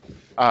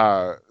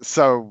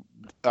 So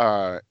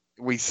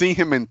we see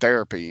him in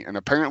therapy, and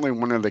apparently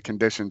one of the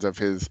conditions of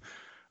his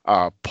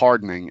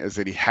pardoning is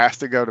that he has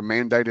to go to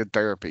mandated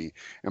therapy,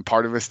 and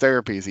part of his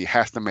therapy is he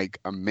has to make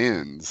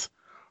amends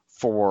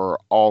for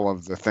all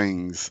of the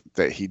things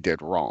that he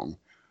did wrong.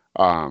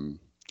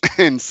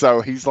 And so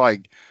he's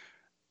like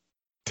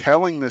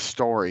telling this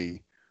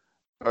story,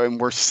 and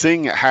we're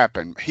seeing it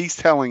happen. He's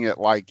telling it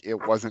like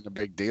it wasn't a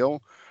big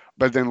deal,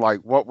 but then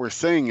like what we're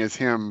seeing is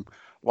him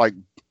like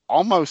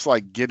almost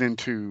like get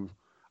into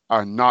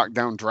a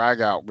knockdown drag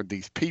out with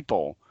these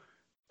people.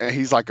 And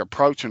he's like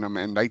approaching them,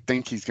 and they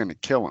think he's going to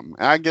kill him.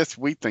 And I guess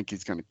we think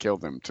he's going to kill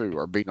them too,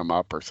 or beat them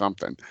up or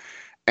something.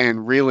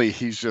 And really,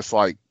 he's just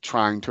like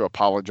trying to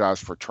apologize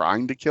for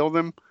trying to kill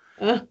them.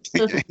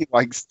 He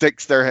like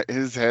sticks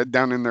his head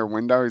down in their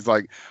window. He's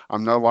like,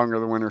 "I'm no longer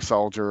the Winter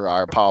Soldier.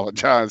 I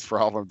apologize for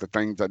all of the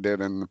things I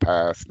did in the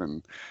past."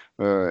 And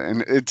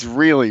it's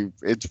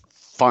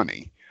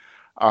funny.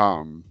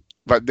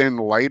 But then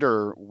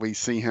later we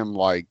see him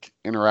like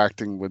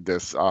interacting with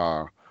this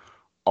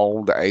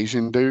old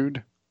Asian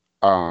dude.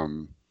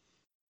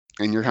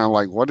 And you're kind of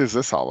like, what is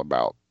this all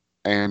about?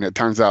 And it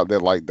turns out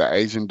that like the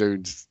Asian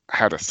dude's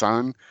had a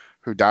son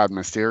who died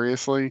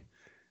mysteriously,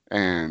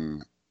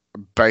 and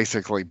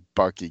basically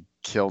Bucky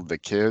killed the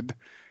kid,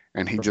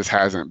 and he just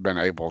hasn't been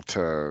able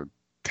to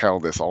tell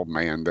this old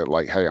man that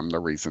like, hey, I'm the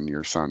reason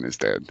your son is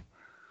dead.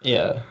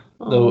 Yeah.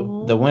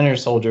 The Winter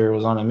Soldier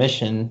was on a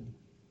mission,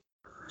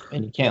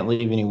 and you can't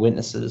leave any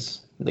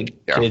witnesses. The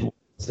kid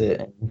was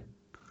it, and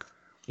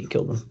he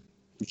killed him.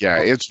 Yeah,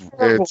 it's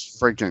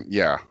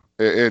freaking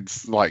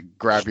It's like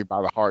grab you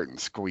by the heart and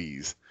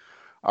squeeze.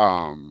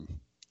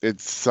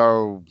 It's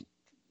so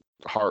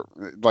hard.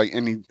 Like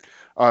any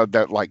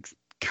that like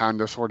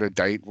kind of sort of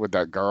date with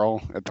that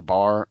girl at the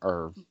bar,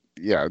 or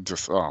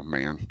just oh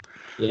man.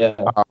 Yeah.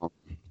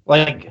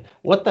 Like,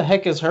 what the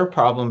heck is her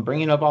problem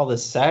bringing up all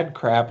this sad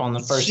crap on the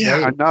first date?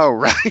 Yeah, I know,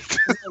 right?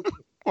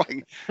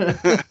 Like,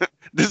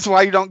 this is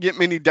why you don't get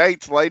many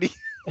dates, lady.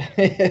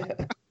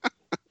 It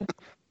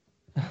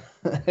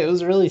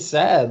was really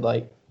sad.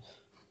 Like,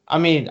 I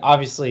mean,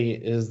 obviously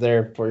it was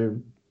there for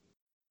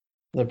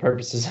the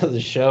purposes of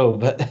the show,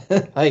 but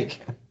like,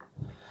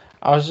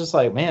 I was just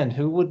like, man,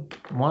 who would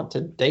want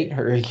to date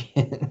her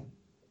again?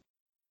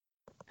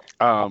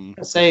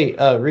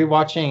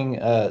 Rewatching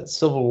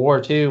Civil War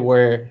 2,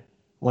 where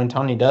when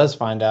Tony does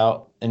find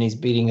out and he's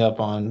beating up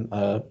on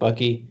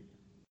Bucky,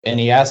 and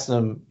he asks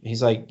him,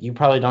 he's like, you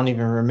probably don't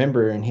even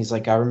remember, and he's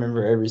like, I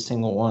remember every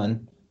single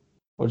one,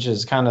 which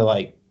is kind of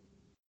like,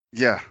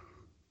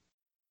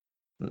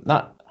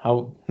 not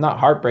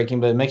heartbreaking,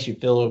 but it makes you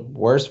feel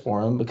worse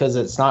for him because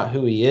it's not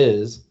who he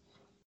is.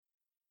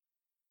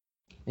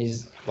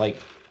 It's like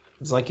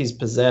he's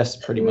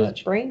possessed pretty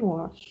much.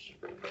 Brainwashed.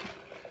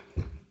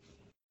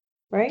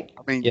 Right?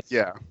 I mean,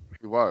 yeah,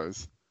 he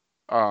was.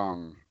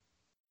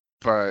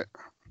 But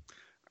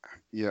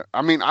yeah,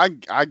 I mean,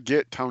 I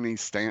get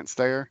Tony's stance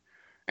there,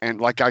 and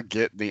like I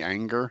get the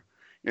anger.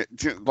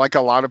 Like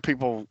a lot of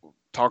people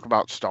talk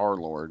about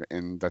Star-Lord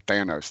and the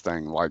Thanos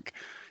thing, like,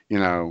 you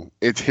know,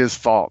 it's his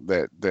fault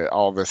that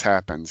all this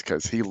happens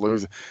because he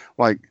loses.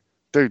 Like,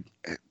 dude,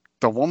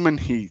 the woman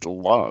he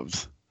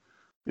loves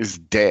is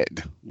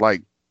dead.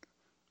 Like,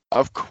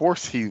 of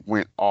course he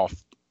went off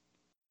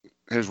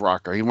his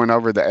rocker. He went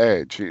over the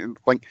edge.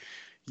 Like,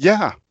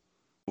 yeah,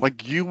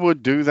 like you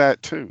would do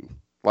that too.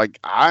 Like,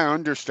 I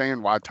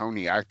understand why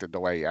Tony acted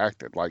the way he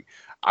acted. Like,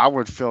 I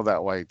would feel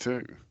that way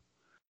too.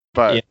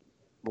 But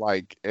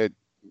like it,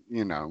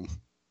 you know,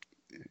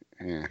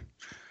 yeah.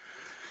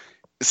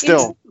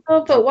 Still.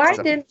 But why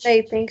didn't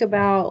they think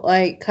about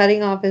like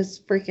cutting off his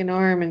freaking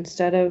arm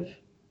instead of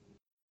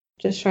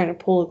just trying to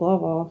pull the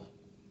glove off?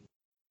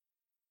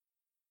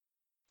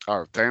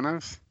 Oh,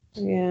 Thanos?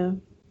 Yeah.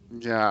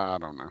 Yeah, I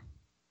don't know.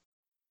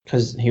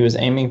 Because he was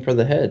aiming for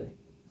the head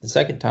the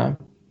second time.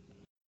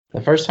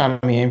 The first time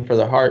he aimed for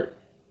the heart.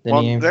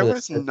 Then there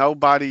was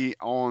nobody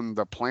on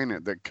the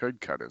planet that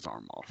could cut his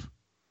arm off.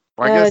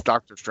 Well, I guess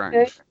Doctor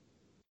Strange.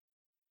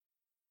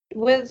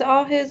 With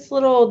all his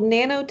little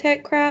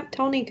nanotech crap,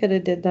 Tony could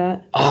have did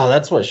that. Oh,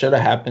 that's what should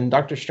have happened.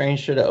 Doctor Strange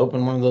should have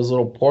opened one of those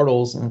little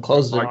portals and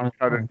closed it on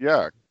him.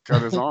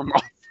 Cut his arm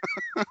off.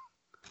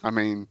 I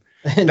mean,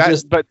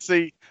 but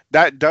see,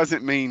 that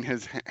doesn't mean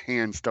his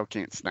hand still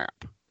can't snap.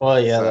 Well,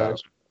 yeah.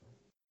 So,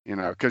 you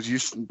know, because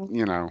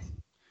you know,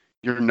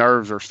 your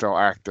nerves are still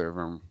active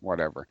and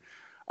whatever.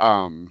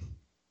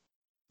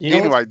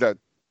 Anyway,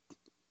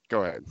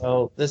 go ahead.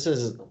 Well, this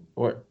is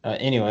what.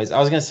 Anyways, I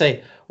was gonna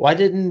say, why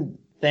didn't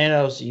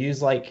Thanos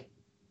use like,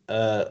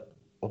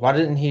 why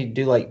didn't he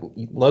do like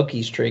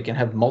Loki's trick and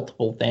have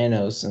multiple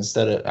Thanos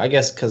instead of? I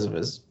guess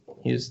because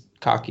he was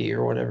cocky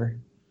or whatever.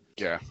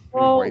 Yeah.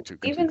 Well,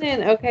 even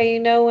then, okay, you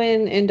know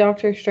when in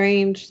Doctor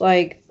Strange,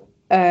 like,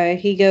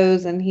 he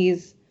goes and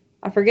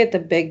I forget the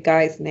big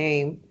guy's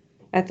name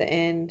at the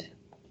end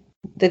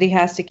that he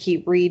has to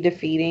keep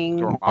re-defeating.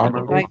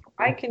 Like,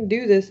 I can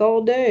do this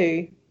all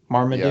day.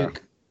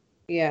 Marmaduke.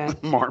 Yeah.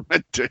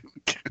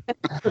 Marmaduke.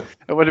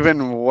 It would have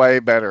been way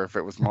better if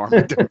it was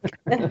Marmaduke.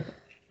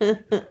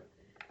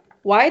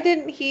 Why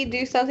didn't he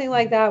do something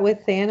like that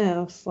with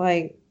Thanos?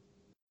 Like,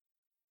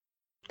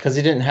 because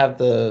he didn't have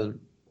the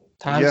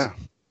time. Yeah,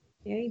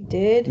 he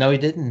did. No, he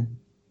didn't.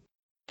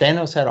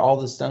 Thanos had all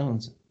the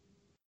stones.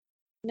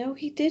 No,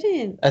 he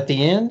didn't. At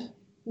the end?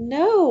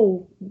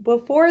 No.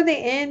 Before the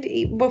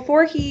end,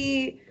 before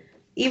he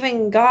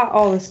even got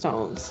all the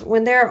stones,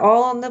 when they're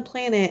all on the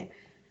planet.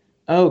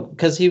 Oh,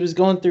 because he was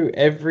going through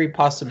every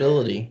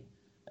possibility,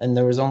 and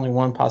there was only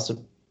one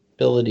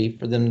possibility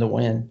for them to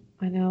win.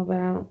 I know,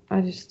 but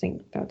I just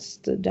think that's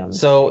the dumbest.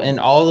 So, in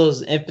all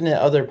those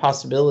infinite other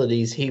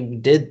possibilities, he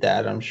did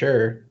that, I'm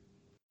sure.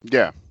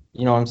 Yeah.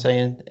 You know what I'm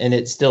saying? And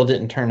it still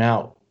didn't turn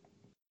out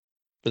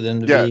for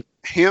them to be.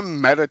 Him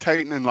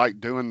meditating and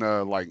like doing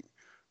the like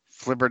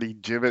flibberty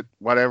gibbet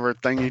whatever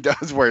thing he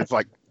does, where it's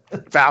like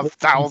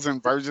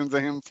 5,000 versions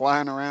of him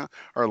flying around,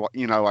 or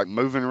like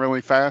moving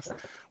really fast.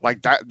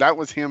 Like that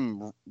was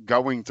him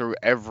going through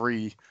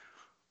every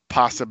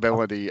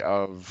possibility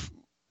of.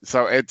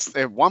 So it's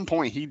at one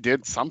point he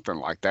did something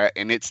like that,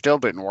 and it still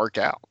didn't work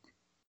out.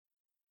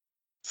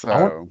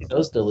 So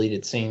those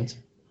deleted scenes.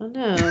 I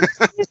know.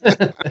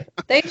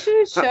 They should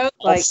have showed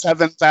like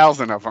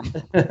 7,000 of them.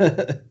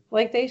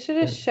 Like they should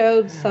have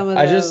showed some of those.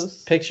 I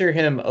just picture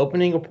him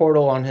opening a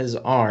portal on his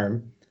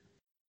arm,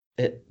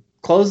 it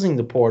closing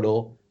the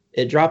portal,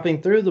 it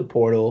dropping through the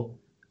portal,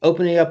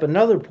 opening up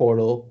another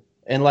portal,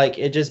 and like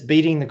it just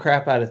beating the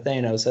crap out of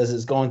Thanos as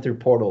it's going through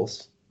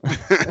portals.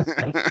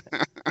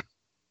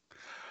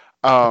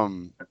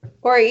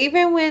 Or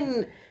even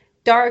when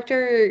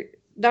Doctor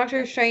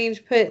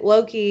Strange put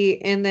Loki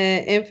in the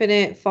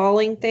infinite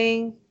falling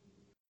thing,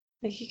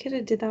 like he could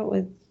have did that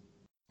with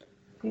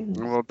Thanos.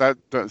 Well, that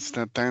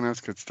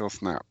Thanos could still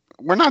snap.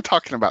 We're not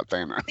talking about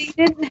Thanos. He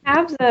didn't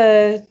have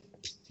the.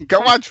 Go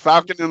watch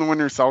Falcon and the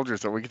Winter Soldier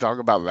so we can talk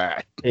about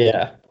that.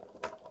 Yeah.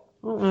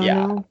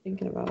 Yeah. I'm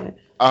thinking about it.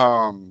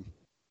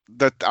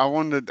 I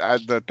wanted to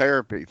add the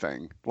therapy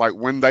thing. Like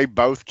when they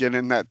both get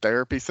in that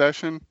therapy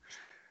session,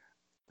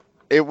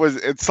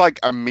 it's like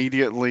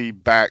immediately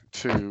back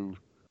to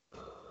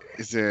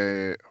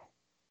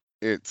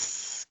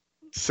it's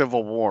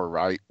Civil War,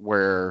 right?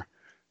 Where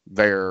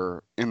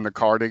they're in the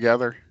car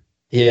together.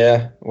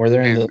 Yeah, where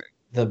they're in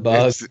the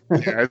bug.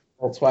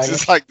 It's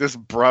just like this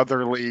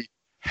brotherly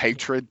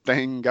hatred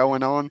thing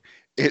going on.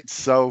 It's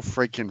so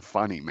freaking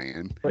funny,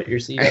 man. Put your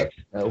seat up.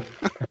 No.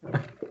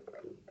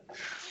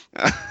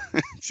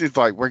 She's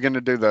like, we're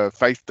gonna do the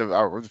face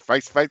to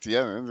face.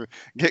 Yeah,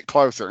 get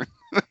closer.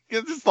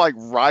 It's just like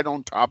right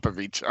on top of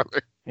each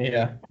other.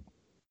 Yeah.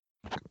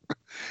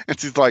 And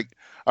she's like,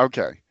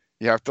 okay,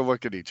 you have to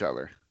look at each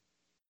other.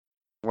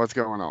 What's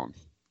going on?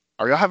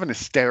 Are y'all having a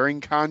staring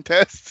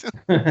contest?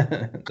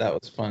 That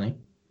was funny.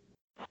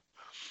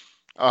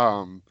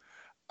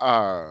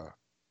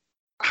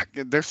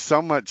 There's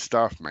so much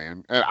stuff,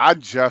 man. And I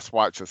just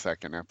watched the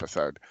second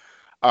episode.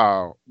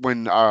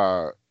 When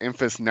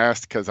Enfys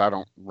Nest, because I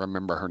don't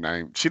remember her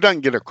name. She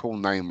doesn't get a cool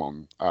name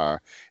on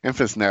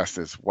Enfys Nest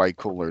is way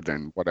cooler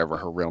than whatever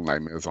her real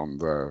name is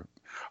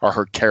or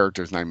her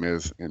character's name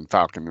is in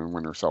Falcon and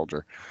Winter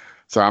Soldier.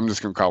 So I'm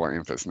just gonna call her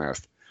Enfys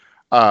Nest.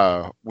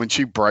 When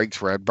she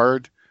breaks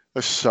Redbird,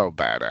 it's so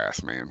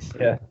badass, man.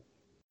 Yeah.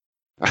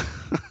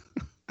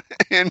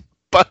 And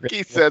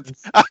Bucky says,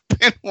 I've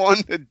been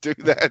wanting to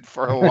do that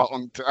for a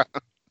long time.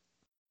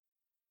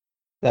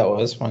 That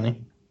was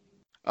funny.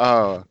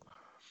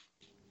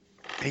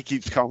 He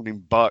keeps calling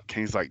him Buck.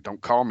 He's like,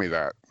 don't call me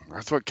that.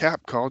 That's what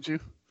Cap called you.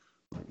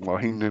 Well,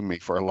 he knew me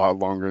for a lot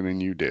longer than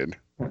you did.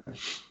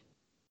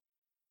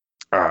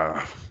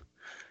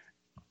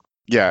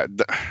 Yeah,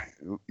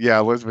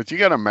 Elizabeth, you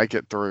got to make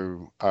it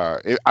through.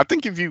 I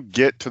think if you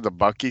get to the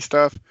Bucky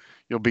stuff,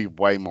 you'll be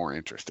way more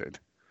interested.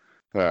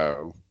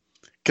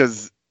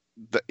 Because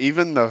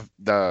even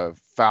the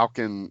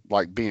Falcon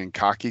like being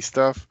cocky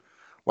stuff,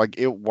 like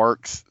it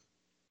works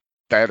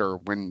better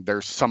when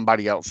there's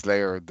somebody else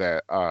there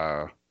that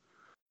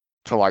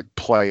to like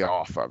play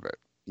off of it.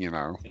 It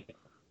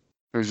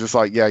was just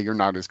like, yeah, you're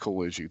not as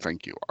cool as you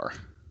think you are.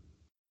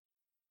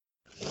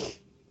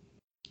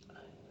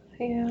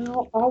 Yeah,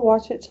 I'll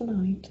watch it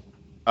tonight.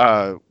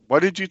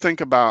 What did you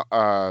think about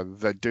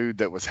the dude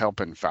that was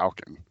helping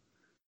Falcon?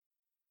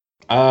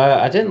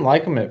 I didn't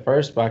like him at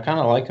first, but I kind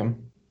of like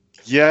him.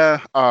 Yeah,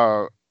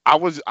 I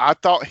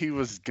thought he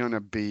was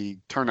gonna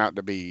turn out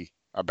to be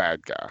a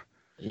bad guy.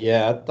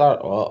 Yeah,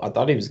 I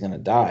thought he was gonna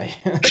die.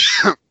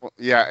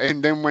 Yeah,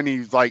 and then when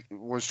he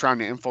was trying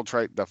to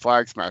infiltrate the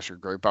Flag Smasher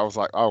group, I was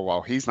like, oh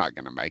well, he's not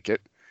gonna make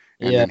it,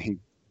 and then he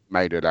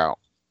made it out.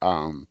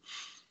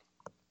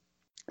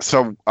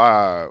 So,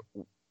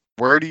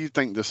 where do you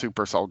think the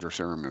super soldier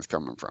serum is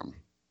coming from?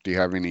 Do you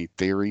have any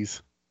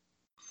theories?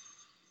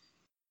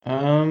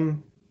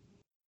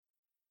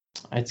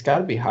 It's got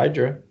to be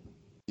Hydra.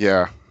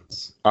 Yeah.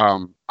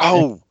 Some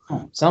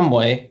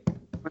way.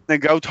 When they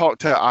go talk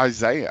to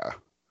Isaiah.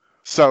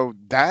 So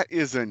that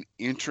is an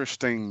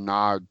interesting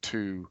nod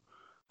to,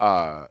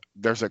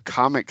 there's a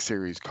comic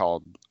series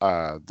called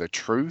The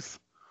Truth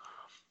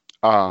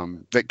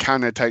that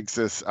kind of takes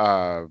this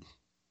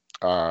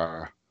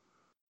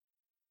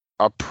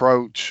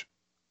approach.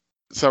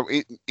 So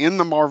in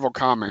the Marvel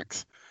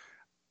comics,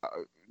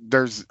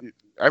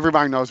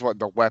 everybody knows what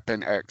the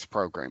Weapon X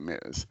program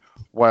is.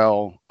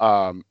 Well,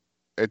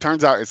 it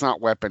turns out it's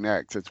not Weapon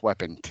X, it's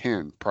Weapon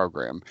 10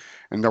 program.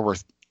 And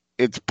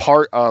it's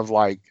part of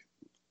like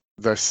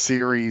the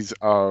series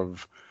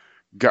of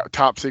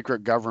top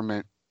secret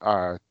government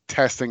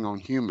testing on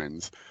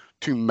humans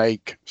to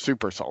make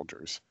super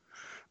soldiers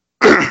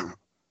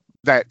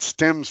that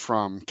stems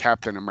from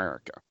Captain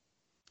America.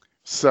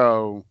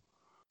 So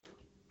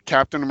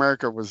Captain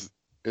America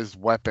is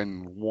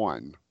Weapon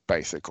 1,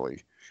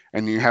 basically.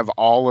 And you have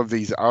all of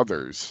these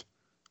others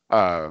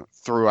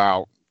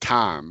throughout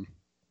time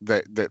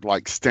that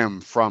like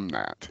stem from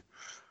that.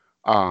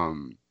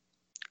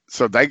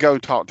 so they go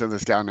talk to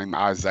this guy named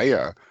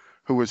Isaiah,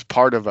 who was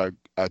part of a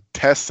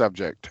test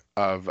subject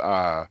of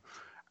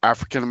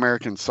African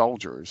American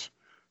soldiers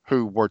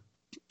who were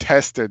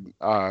tested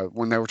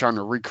when they were trying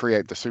to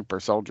recreate the super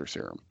soldier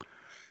serum.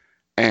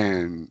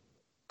 And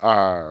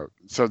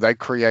so they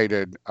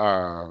created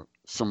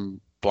some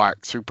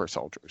black super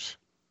soldiers.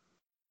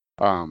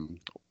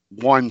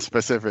 One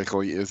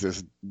specifically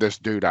is this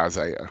dude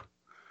Isaiah.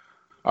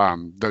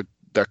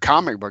 The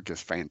comic book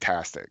is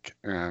fantastic,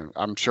 and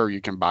I'm sure you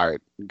can buy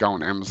it. Go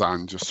on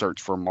Amazon, just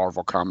search for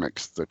Marvel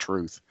Comics: The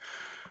Truth.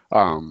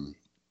 And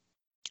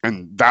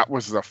that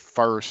was the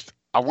first.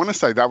 I want to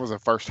say that was the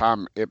first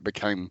time it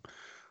became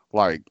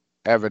like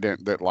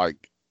evident that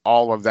like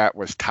all of that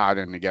was tied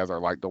in together,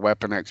 like the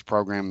Weapon X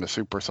program, the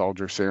super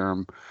soldier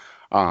serum,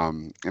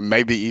 and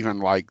maybe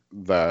even like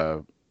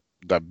the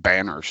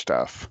Banner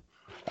stuff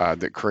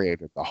that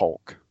created the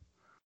Hulk.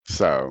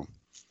 So,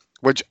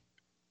 which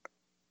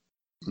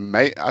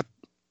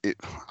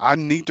I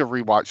need to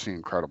rewatch The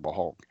Incredible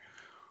Hulk.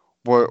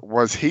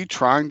 Was he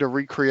trying to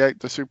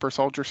recreate the super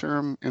soldier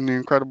serum in The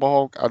Incredible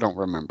Hulk? I don't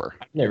remember.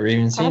 I've never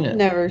even seen it. I've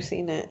never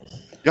seen it.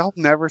 Y'all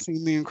never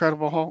seen The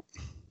Incredible Hulk?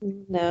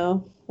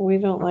 No, we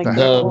don't like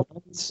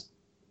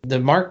the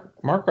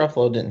Mark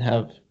Ruffalo didn't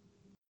have.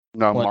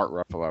 No, Mark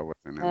Ruffalo was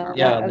in it.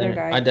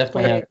 Yeah, I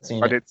definitely haven't seen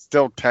it. But it's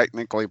still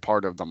technically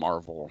part of the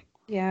Marvel.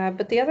 Yeah,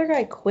 but the other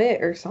guy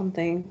quit or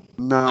something.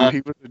 No,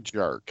 he was a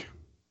jerk.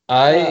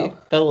 I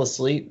fell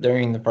asleep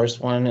during the first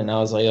one, and I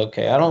was like,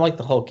 okay, I don't like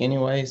the Hulk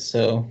anyway,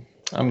 so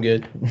I'm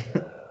good.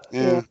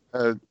 Yeah,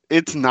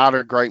 it's not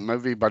a great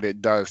movie, but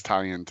it does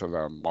tie into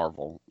the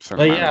Marvel cinematic.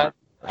 But yeah,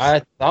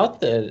 I thought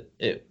that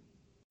it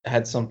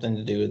had something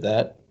to do with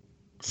that.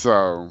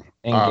 So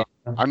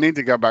I need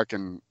to go back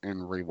and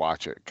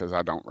rewatch it because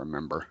I don't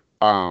remember.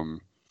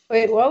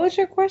 Wait, what was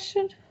your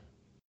question?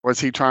 Was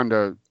he trying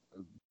to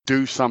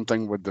do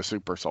something with the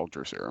super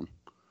soldier serum?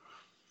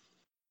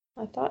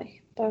 I thought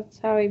that's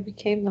how he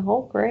became the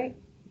Hulk, right?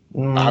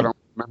 I don't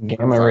remember.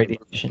 Gamma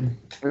radiation.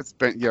 It's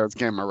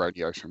gamma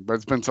radiation, but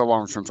it's been so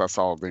long since I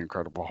saw The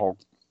Incredible Hulk.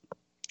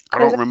 I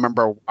don't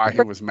remember why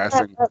he was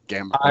messing with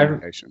gamma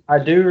radiation. I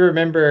do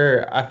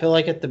remember. I feel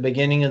like at the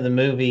beginning of the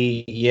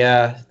movie,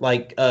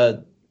 like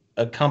a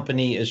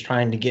company is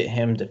trying to get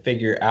him to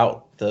figure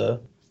out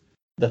the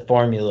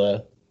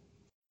formula,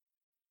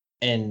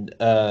 and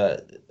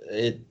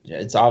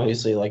it's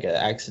obviously like an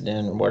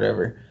accident or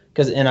whatever.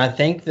 And I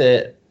think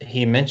that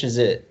he mentions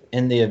it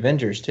in the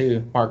Avengers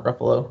too, Mark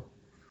Ruffalo.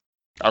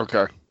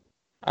 Okay.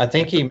 I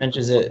think he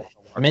mentions it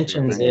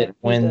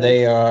when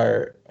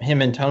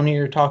him and Tony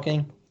are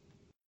talking.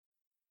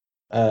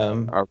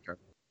 Okay.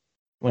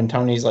 When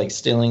Tony's like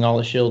stealing all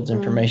the Shield's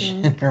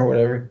information or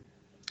whatever.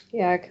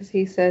 Yeah, because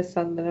he says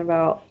something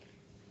about,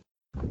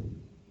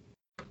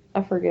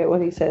 I forget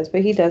what he says,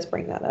 but he does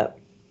bring that up.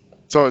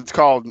 So it's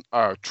called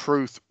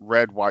Truth,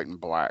 Red, White,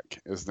 and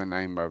Black is the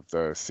name of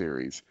the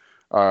series.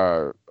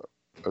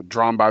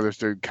 Drawn by this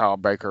dude, Kyle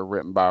Baker,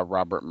 written by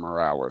Robert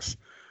Morales.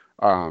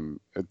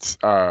 It's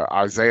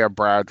Isaiah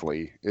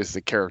Bradley is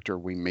the character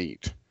we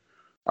meet.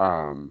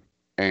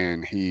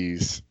 And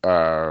he's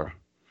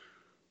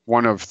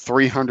one of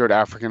 300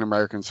 African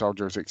American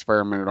soldiers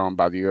experimented on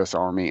by the U.S.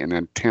 Army in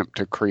an attempt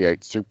to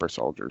create super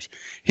soldiers.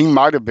 He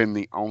might have been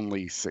the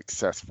only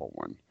successful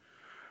one.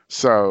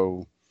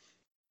 So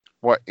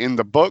what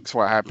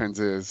happens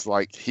is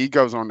like he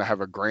goes on to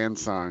have a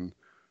grandson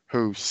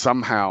who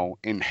somehow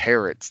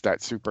inherits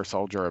that super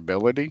soldier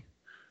ability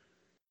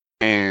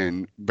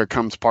and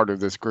becomes part of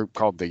this group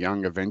called the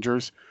Young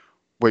Avengers,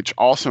 which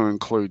also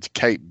includes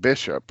Kate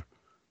Bishop,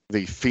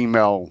 the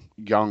female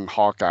young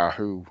Hawkeye,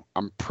 who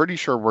I'm pretty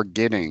sure we're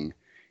getting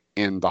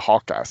in the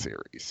Hawkeye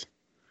series.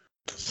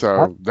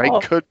 So they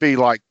could be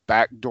like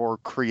backdoor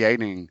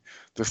creating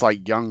this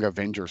like Young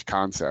Avengers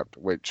concept,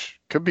 which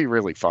could be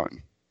really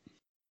fun.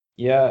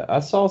 Yeah, I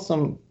saw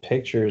some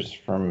pictures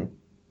from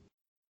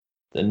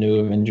the new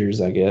Avengers,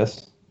 I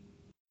guess.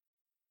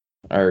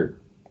 Or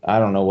I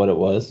don't know what it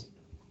was.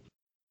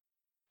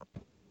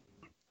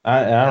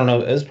 I don't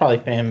know. It was probably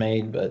fan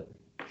made, but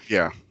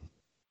yeah,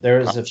 there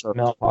was a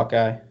female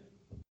Hawkeye.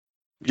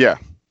 Yeah.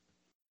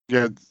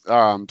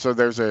 So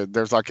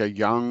there's like a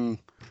young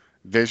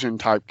Vision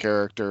type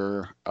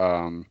character,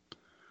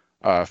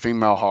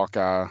 female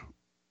Hawkeye.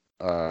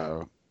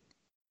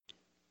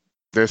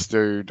 This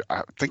dude,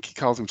 I think he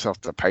calls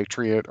himself the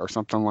Patriot or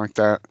something like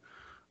that.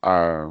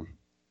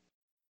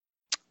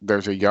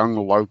 There's a young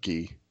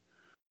Loki.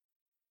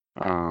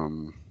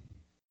 Man,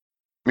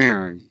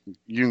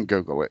 you can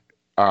Google it.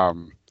 But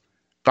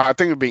I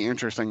think it'd be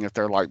interesting if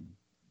they're like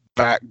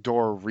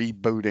backdoor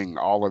rebooting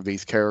all of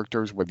these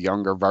characters with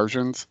younger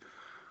versions.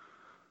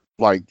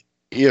 Like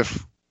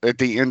if at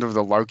the end of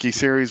the Loki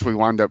series we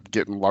wind up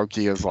getting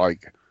Loki as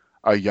like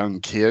a young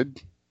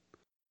kid,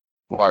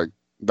 like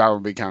that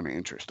would be kind of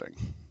interesting.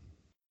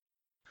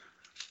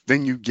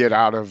 Then you get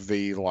out of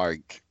the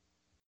like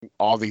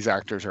all these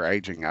actors are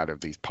aging out of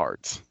these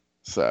parts.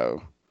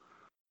 So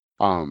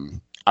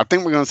I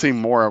think we're going to see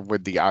more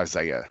with the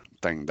Isaiah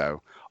thing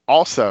though.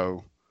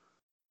 Also,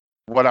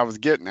 what I was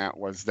getting at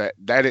was that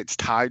it's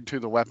tied to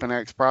the Weapon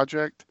X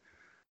project.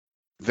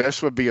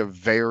 This would be a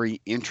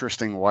very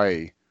interesting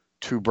way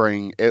to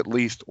bring at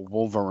least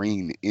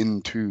Wolverine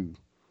into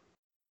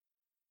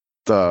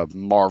the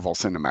Marvel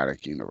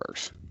Cinematic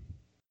Universe.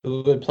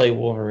 Who would play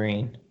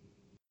Wolverine?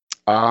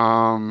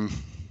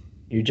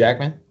 Hugh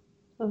Jackman?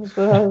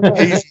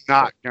 He's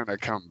not gonna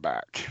come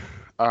back.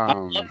 I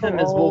love him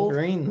as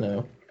Wolverine,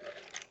 though.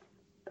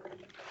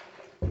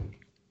 Let's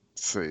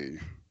see.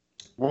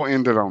 We'll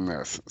end it on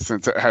this,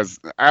 since it has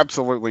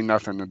absolutely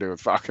nothing to do with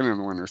Falcon and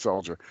the Winter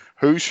Soldier.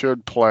 Who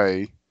should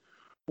play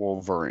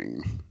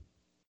Wolverine?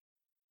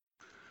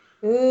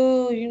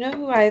 Ooh, you know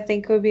who I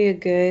think would be a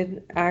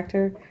good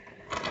actor?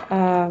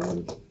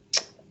 God,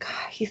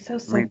 he's so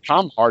I mean,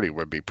 Tom Hardy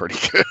would be pretty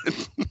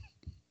good.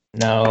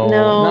 No,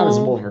 not as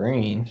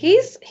Wolverine.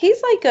 He's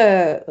like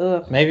a...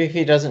 Ugh. Maybe if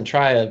he doesn't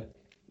try a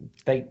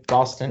fake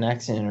Boston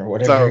accent or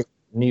whatever. So,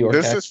 New York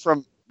this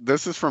accent.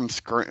 is from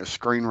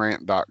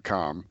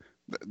ScreenRant.com.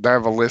 They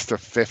have a list of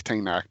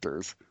 15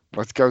 actors.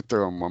 Let's go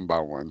through them one by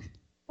one.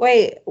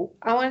 Wait,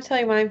 I want to tell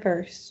you mine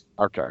first.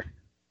 Okay.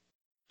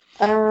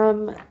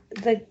 The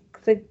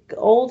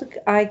old...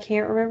 I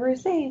can't remember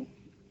his name.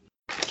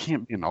 It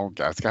can't be an old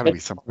guy. It's got to be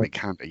somebody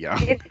kind of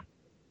young.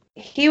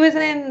 He was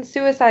in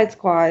Suicide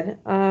Squad.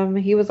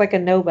 He was like a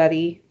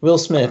nobody. Will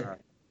Smith.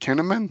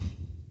 Kinnaman?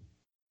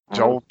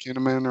 Joel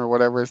Kinnaman or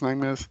whatever his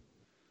name is?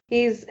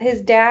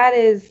 His dad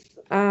is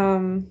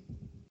Captain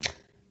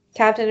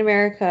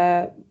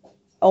America,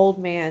 old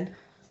man.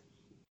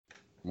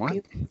 What? He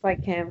looks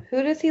like him.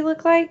 Who does he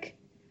look like?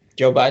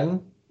 Joe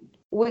Biden?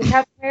 When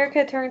Captain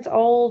America turns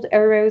old,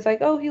 everybody was like,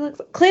 "Oh, he looks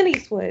like Clint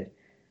Eastwood."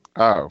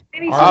 Oh.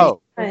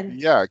 Clint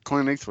Yeah,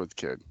 Clint Eastwood's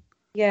kid.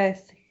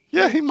 Yes.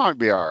 Yeah, he might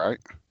be all right.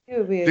 He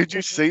would be. Did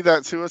you see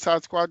that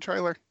Suicide Squad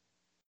trailer?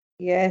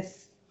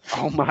 Yes.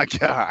 Oh my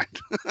God.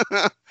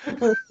 I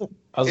was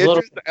a little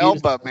Idris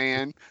Elba,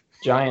 man.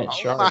 Giant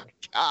shark. Oh my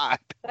God.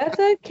 That's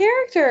a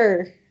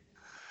character.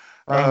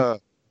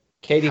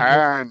 Katie.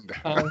 Hand.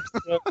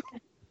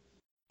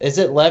 Is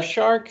it Left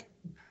Shark?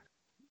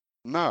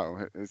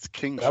 No, it's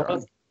King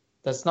Shark.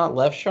 That's not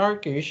Left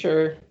Shark? Are you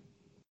sure?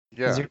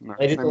 Yeah. Is it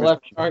related to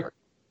Left Shark?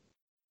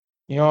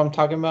 You know what I'm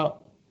talking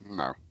about?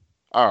 No.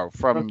 Oh,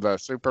 from the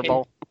Super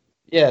Bowl?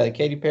 Yeah, the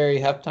Katy Perry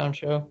halftime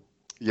show.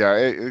 Yeah,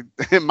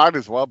 it might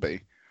as well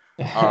be.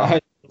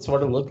 That's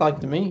what it looked like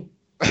to me.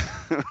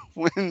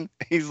 When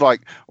he's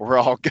like, "We're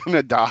all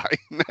gonna die,"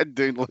 and that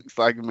dude looks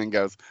like him and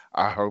goes,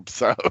 "I hope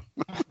so."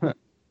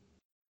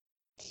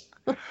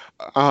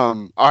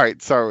 All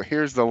right, so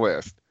here's the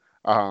list.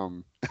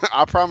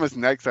 I promise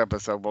next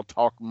episode we'll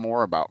talk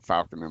more about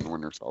Falcon and the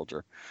Winter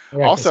Soldier.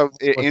 Yeah, also,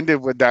 it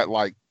ended with that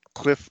like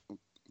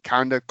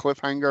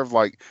cliffhanger of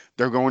like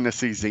they're going to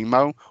see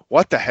Zemo.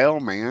 What the hell,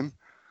 man?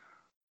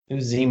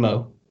 Who's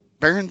Zemo?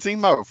 Baron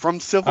Zemo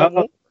from Civil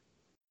War.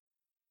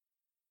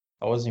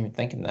 I wasn't even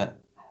thinking that.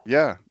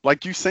 Yeah,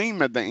 like you see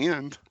him at the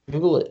end.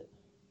 Google it.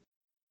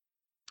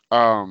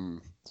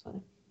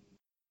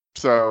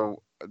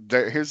 So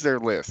here's their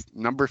list.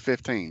 Number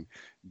 15,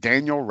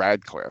 Daniel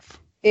Radcliffe.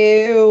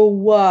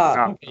 Ew.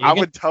 I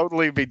would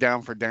totally be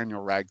down for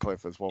Daniel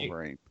Radcliffe as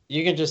Wolverine.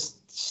 You can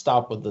just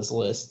stop with this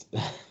list.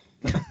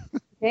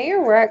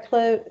 Daniel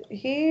Radcliffe,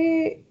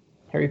 Harry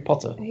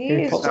Potter.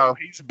 No,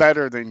 he's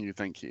better than you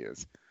think he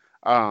is.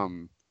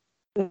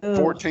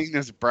 14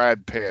 is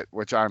Brad Pitt,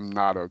 which I'm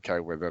not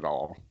okay with at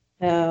all.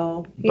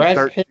 No.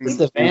 Brad Pitt is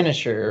the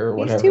Vanisher or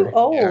whatever. He's too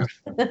old. Yeah.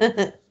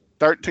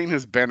 13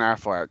 is Ben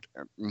Affleck.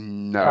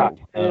 No,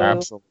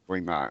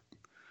 absolutely not.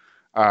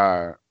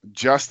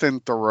 Justin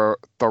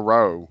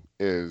Theroux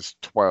is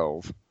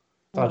 12.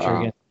 I thought you were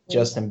getting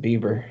Justin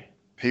Bieber.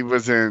 He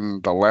was in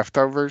The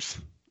Leftovers.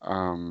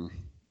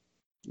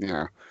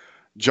 Yeah.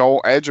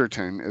 Joel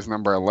Edgerton is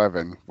number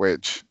 11,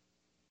 which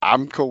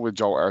I'm cool with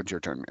Joel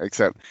Edgerton,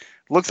 except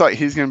looks like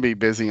he's going to be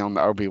busy on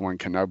the Obi-Wan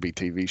Kenobi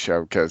TV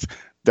show because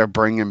they're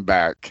bringing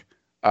back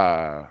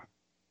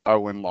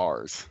Owen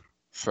Lars.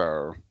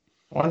 So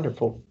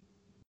wonderful.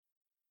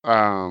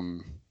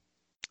 Taron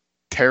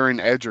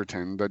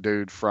Egerton, the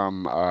dude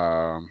from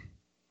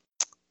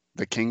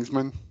The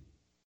Kingsman.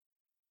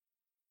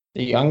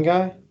 The young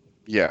guy?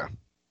 Yeah.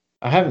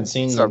 I haven't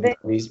seen the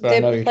movies, but I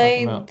know you're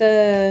talking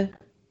about.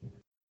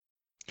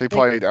 He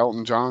played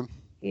Elton John?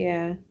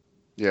 Yeah.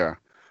 Yeah.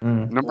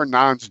 Number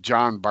 9's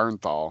John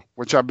Bernthal,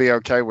 which I'd be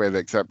okay with,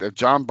 except if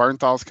John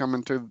Bernthal's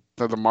coming to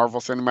the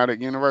Marvel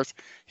Cinematic Universe,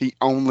 he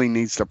only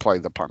needs to play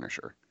the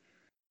Punisher.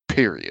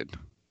 Period.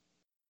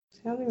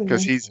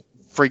 Because he's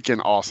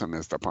freaking awesome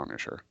as the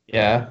Punisher.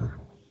 Yeah.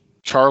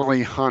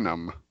 Charlie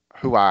Hunnam,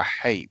 who I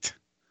hate.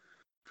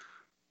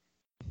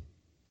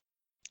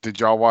 Did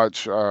y'all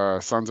watch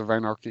Sons of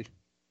Anarchy?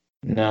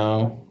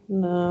 No.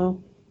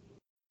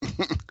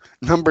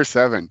 Number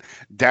 7,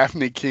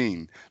 Daphne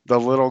Keane, the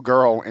little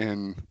girl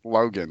in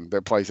Logan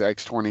that plays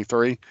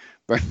X-23.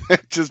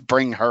 Just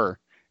bring her.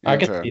 I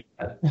can see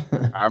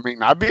that. I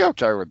mean, I'd be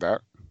okay with that.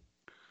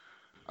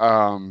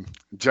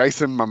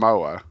 Jason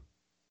Momoa.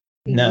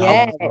 No.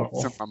 Yes.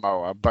 Jason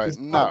Momoa, but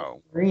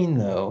no. Green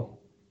though.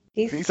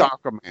 He's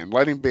Aquaman.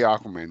 Let him be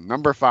Aquaman.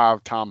 Number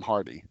 5, Tom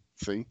Hardy.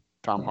 See?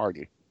 Tom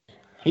Hardy.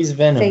 He's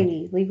Venom.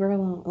 Sadie, leave her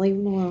alone. Leave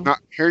him alone. Now,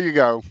 here you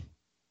go,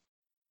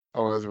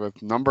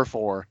 Elizabeth. Number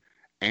 4,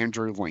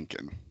 Andrew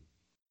Lincoln.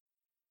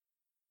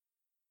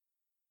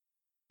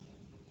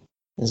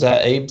 Is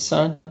that Abe's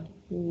son?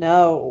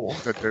 No.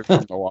 The dude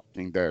from The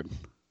Walking Dead.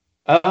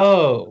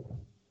 Oh.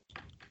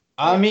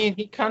 I mean,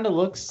 he kind of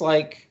looks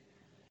like...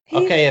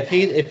 Okay,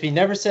 if he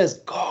never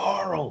says,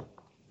 Carl,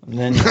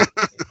 then...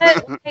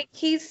 But, like,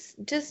 he's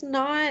just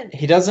not...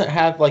 He doesn't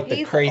have, like,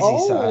 the crazy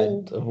old.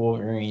 side of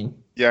Wolverine.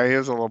 Yeah, he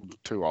is a little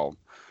too old.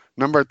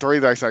 Number 3,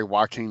 they say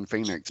Joaquin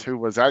Phoenix, who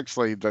was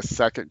actually the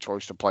second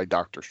choice to play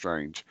Doctor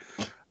Strange.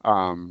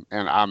 And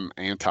I'm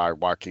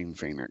anti-Joaquin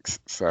Phoenix,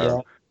 so... Yeah.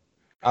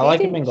 I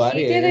like him in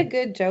Gladiator. He did a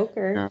good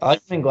Joker. Yeah. I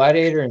like him in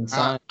Gladiator and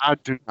Sign. I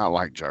do not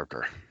like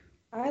Joker.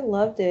 I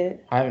loved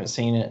it. I haven't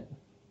seen it.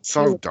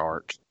 So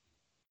dark.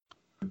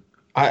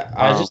 I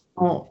just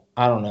don't.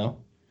 I don't know.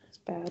 It's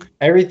bad.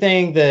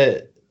 Everything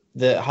that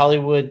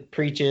Hollywood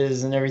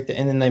preaches and everything,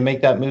 and then they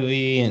make that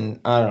movie, and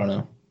I don't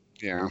know.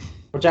 Yeah.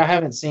 Which I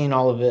haven't seen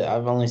all of it.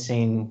 I've only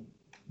seen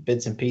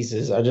bits and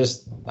pieces. I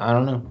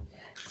don't know.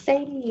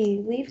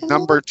 Sadie, leave him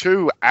Number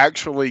 2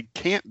 actually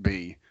can't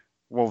be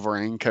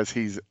Wolverine because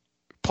he's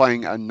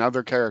playing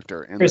another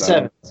character in Chris the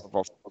Evans.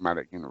 Marvel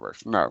Cinematic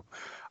Universe. No.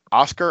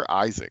 Oscar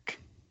Isaac.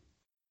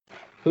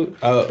 Who?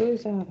 Oh,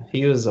 Who's that?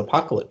 he was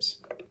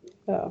Apocalypse.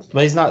 Oh.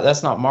 But he's not.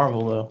 That's not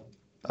Marvel though.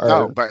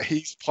 No, but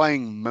he's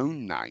playing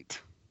Moon Knight.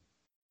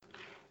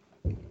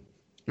 Who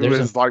There's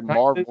is a like Moon Knight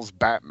Marvel's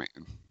Batman.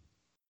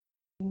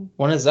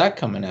 When is that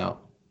coming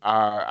out?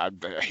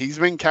 He's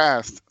been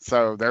cast,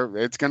 so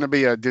it's going to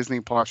be a Disney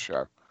Plus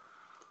show.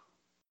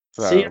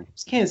 So, See, I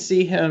just can't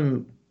see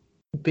him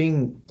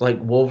being like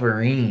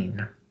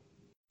Wolverine.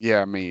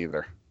 yeah, me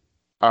either.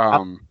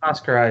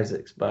 Oscar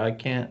Isaacs, but I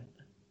can't.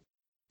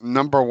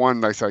 Number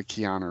 1, they say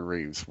Keanu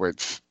Reeves,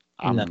 which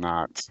I'm No.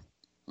 not.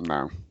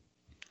 No.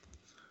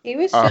 He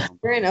was just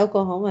here in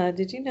Oklahoma.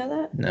 Did you know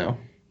that? No.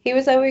 He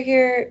was over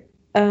here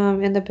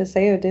in the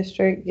Paseo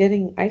district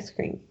getting ice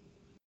cream.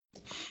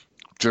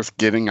 Just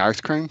getting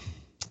ice cream?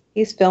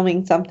 He's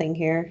filming something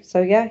here.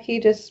 So, yeah, he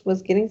just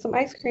was getting some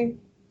ice cream.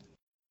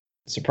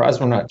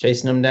 Surprised we're not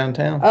chasing him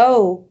downtown.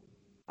 Oh,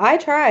 I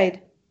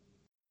tried.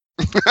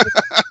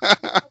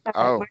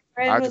 Oh, My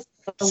friend was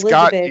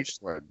Scott Elizabeth.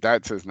 Eastwood.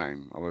 That's his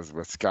name,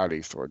 Elizabeth. Scott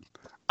Eastwood.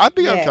 I'd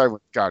be okay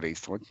with Scott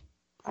Eastwood.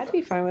 I'd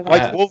be fine with that.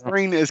 Like,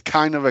 Wolverine is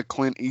kind of a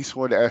Clint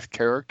Eastwood-esque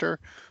character.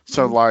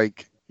 So,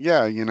 like,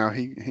 yeah, you know,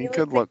 he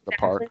could look the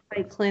part.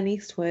 Like Clint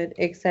Eastwood,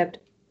 except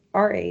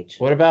our age.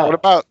 What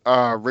about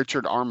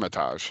Richard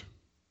Armitage?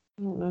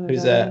 I don't know who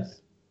who's that?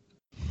 is.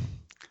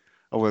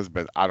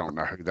 Elizabeth, I don't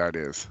know who that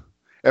is.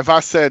 If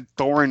I said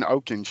Thorin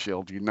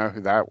Oakenshield, you know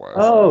who that was.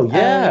 Oh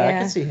yeah, yeah. I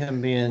can see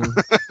him being.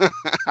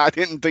 I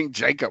didn't think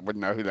Jacob would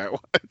know who that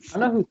was. I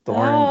know who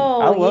Thorin.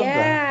 Oh, I love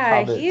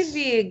yeah, the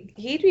Hobbits.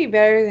 he'd be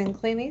better than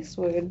Clint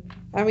Eastwood.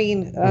 I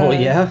mean, Well,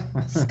 yeah.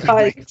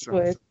 Scott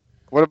Eastwood.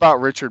 What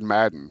about Richard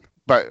Madden?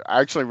 But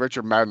actually,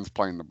 Richard Madden's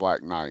playing the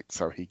Black Knight,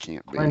 so he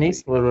can't be. Clint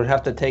Eastwood would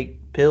have to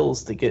take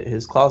pills to get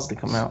his claws to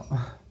come out.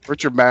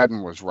 Richard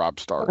Madden was Rob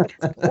Stark.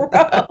 Gross.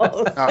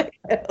 No,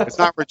 it's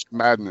not Richard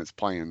Madden that's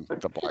playing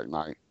the Black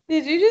Knight.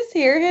 Did you just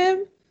hear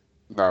him?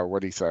 No,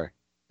 what'd he say?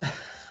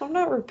 I'm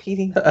not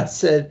repeating. I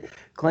said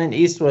Clint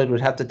Eastwood would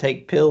have to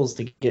take pills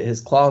to get his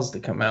claws to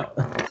come out.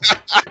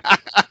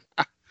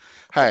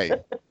 Hey,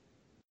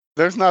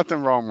 there's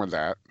nothing wrong with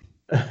that.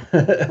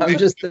 I'm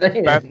just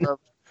saying. That of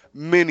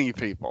many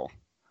people.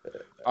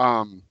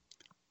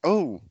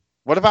 Oh,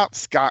 what about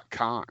Scott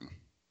Conn?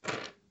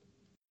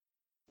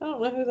 I don't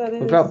know who that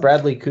is. What about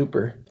Bradley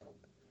Cooper?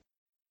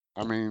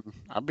 I mean,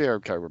 I'd be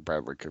okay with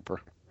Bradley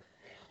Cooper.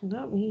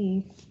 Not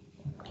me.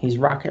 He's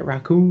Rocket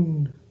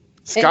Raccoon.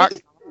 Scott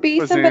Be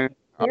was somebody in.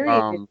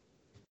 serious.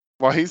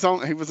 Well,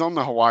 he was on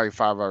the Hawaii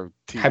Five-0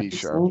 Have TV you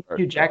show. seen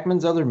Hugh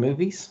Jackman's other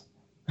movies?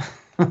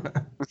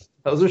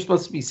 Those are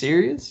supposed to be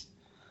serious.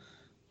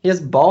 He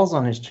has balls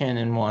on his chin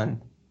in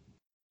one.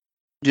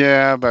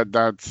 Yeah, but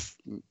that's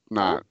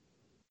not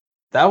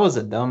That was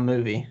a dumb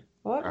movie.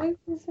 What movie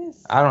is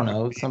this? I don't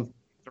know. Some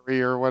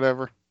 3 or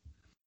whatever.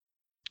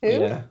 Who?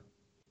 yeah.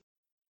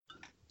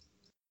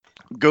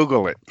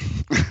 Google it.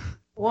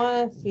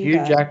 Wanna see Hugh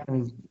that.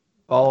 Jackman's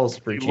balls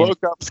for You chin.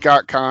 look up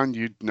Scott Conn,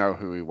 you'd know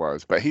who he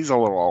was, but he's a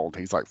little old.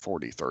 He's like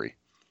 43.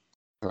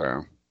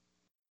 So,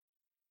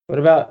 What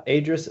about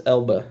Idris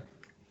Elba?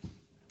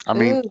 I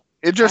mean, Ooh,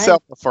 Idris I-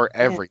 Elba for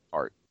every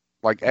part,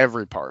 like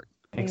every part.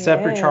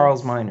 Except for Yes.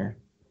 Charles Minor.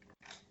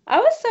 I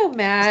was so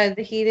mad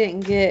that he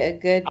didn't get a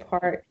good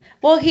part.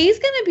 Well, he's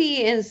gonna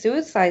be in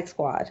Suicide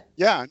Squad.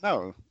 Yeah, I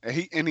know.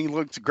 He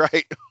looks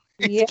great.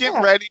 He's Yeah.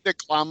 getting ready to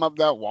climb up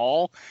that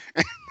wall,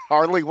 and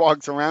Harley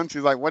walks around.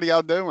 She's like, "What are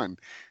y'all doing?"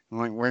 I'm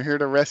like, "We're here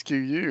to rescue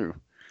you."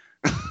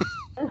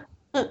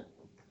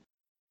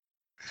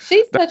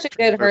 She's such a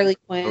good Harley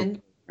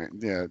Quinn.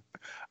 Yeah,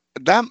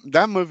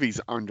 that movie's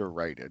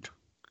underrated.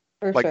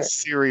 For Like sure.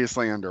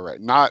 seriously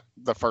underrated. Not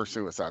the first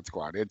Suicide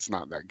Squad. It's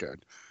not that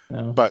good.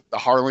 No. But the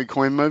Harley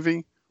Quinn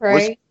movie,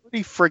 Right?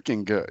 pretty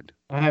freaking good.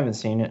 I haven't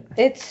seen it.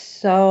 It's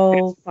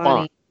so funny.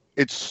 Fun.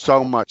 It's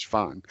so much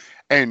fun.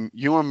 And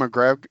Ewan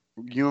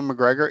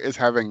McGregor is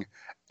having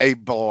a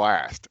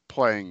blast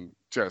playing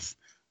just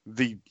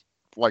the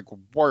like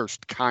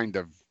worst kind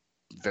of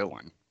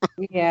villain.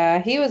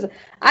 Yeah, he was.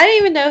 I didn't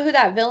even know who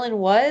that villain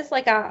was.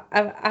 Like I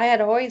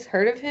had always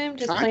heard of him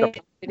just Kind of playing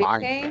a video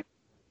minor. game.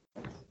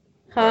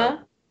 Huh?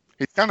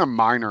 He's kind of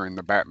minor in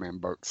the Batman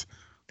books.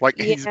 Like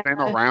he's been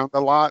around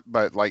a lot,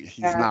 but like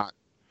he's not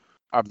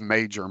a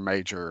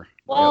major.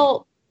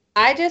 Well,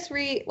 I just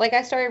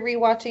I started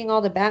rewatching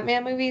all the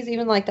Batman movies,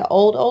 even like the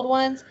old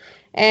ones,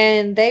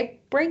 and they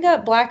bring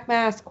up Black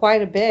Mask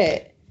quite a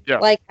bit. Yeah.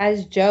 Like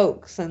as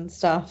jokes and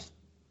stuff.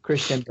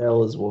 Christian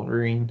Bale is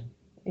Wolverine.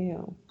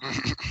 Ew.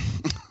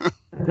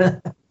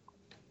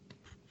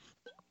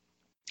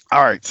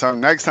 All right, so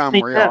next time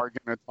we are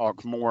going to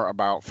talk more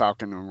about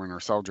Falcon and Winter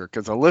Soldier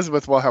because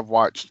Elizabeth will have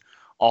watched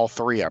all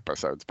 3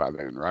 episodes by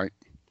then, right?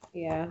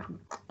 Yeah.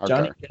 Okay.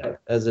 Johnny Depp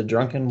as a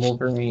drunken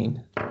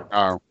Wolverine.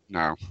 Oh,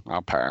 no,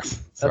 I'll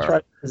pass. That's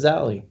right, his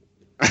alley.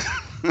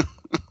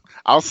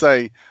 I'll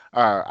say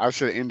I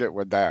should end it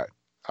with that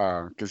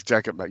because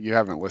Jacob, you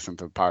haven't listened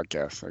to the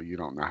podcast, so you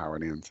don't know how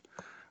it ends.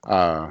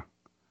 I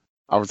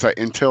would say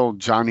until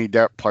Johnny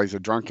Depp plays a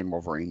drunken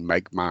Wolverine,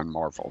 make mine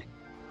Marvel.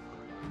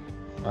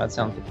 Well, that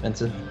sounds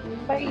offensive.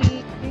 Bye.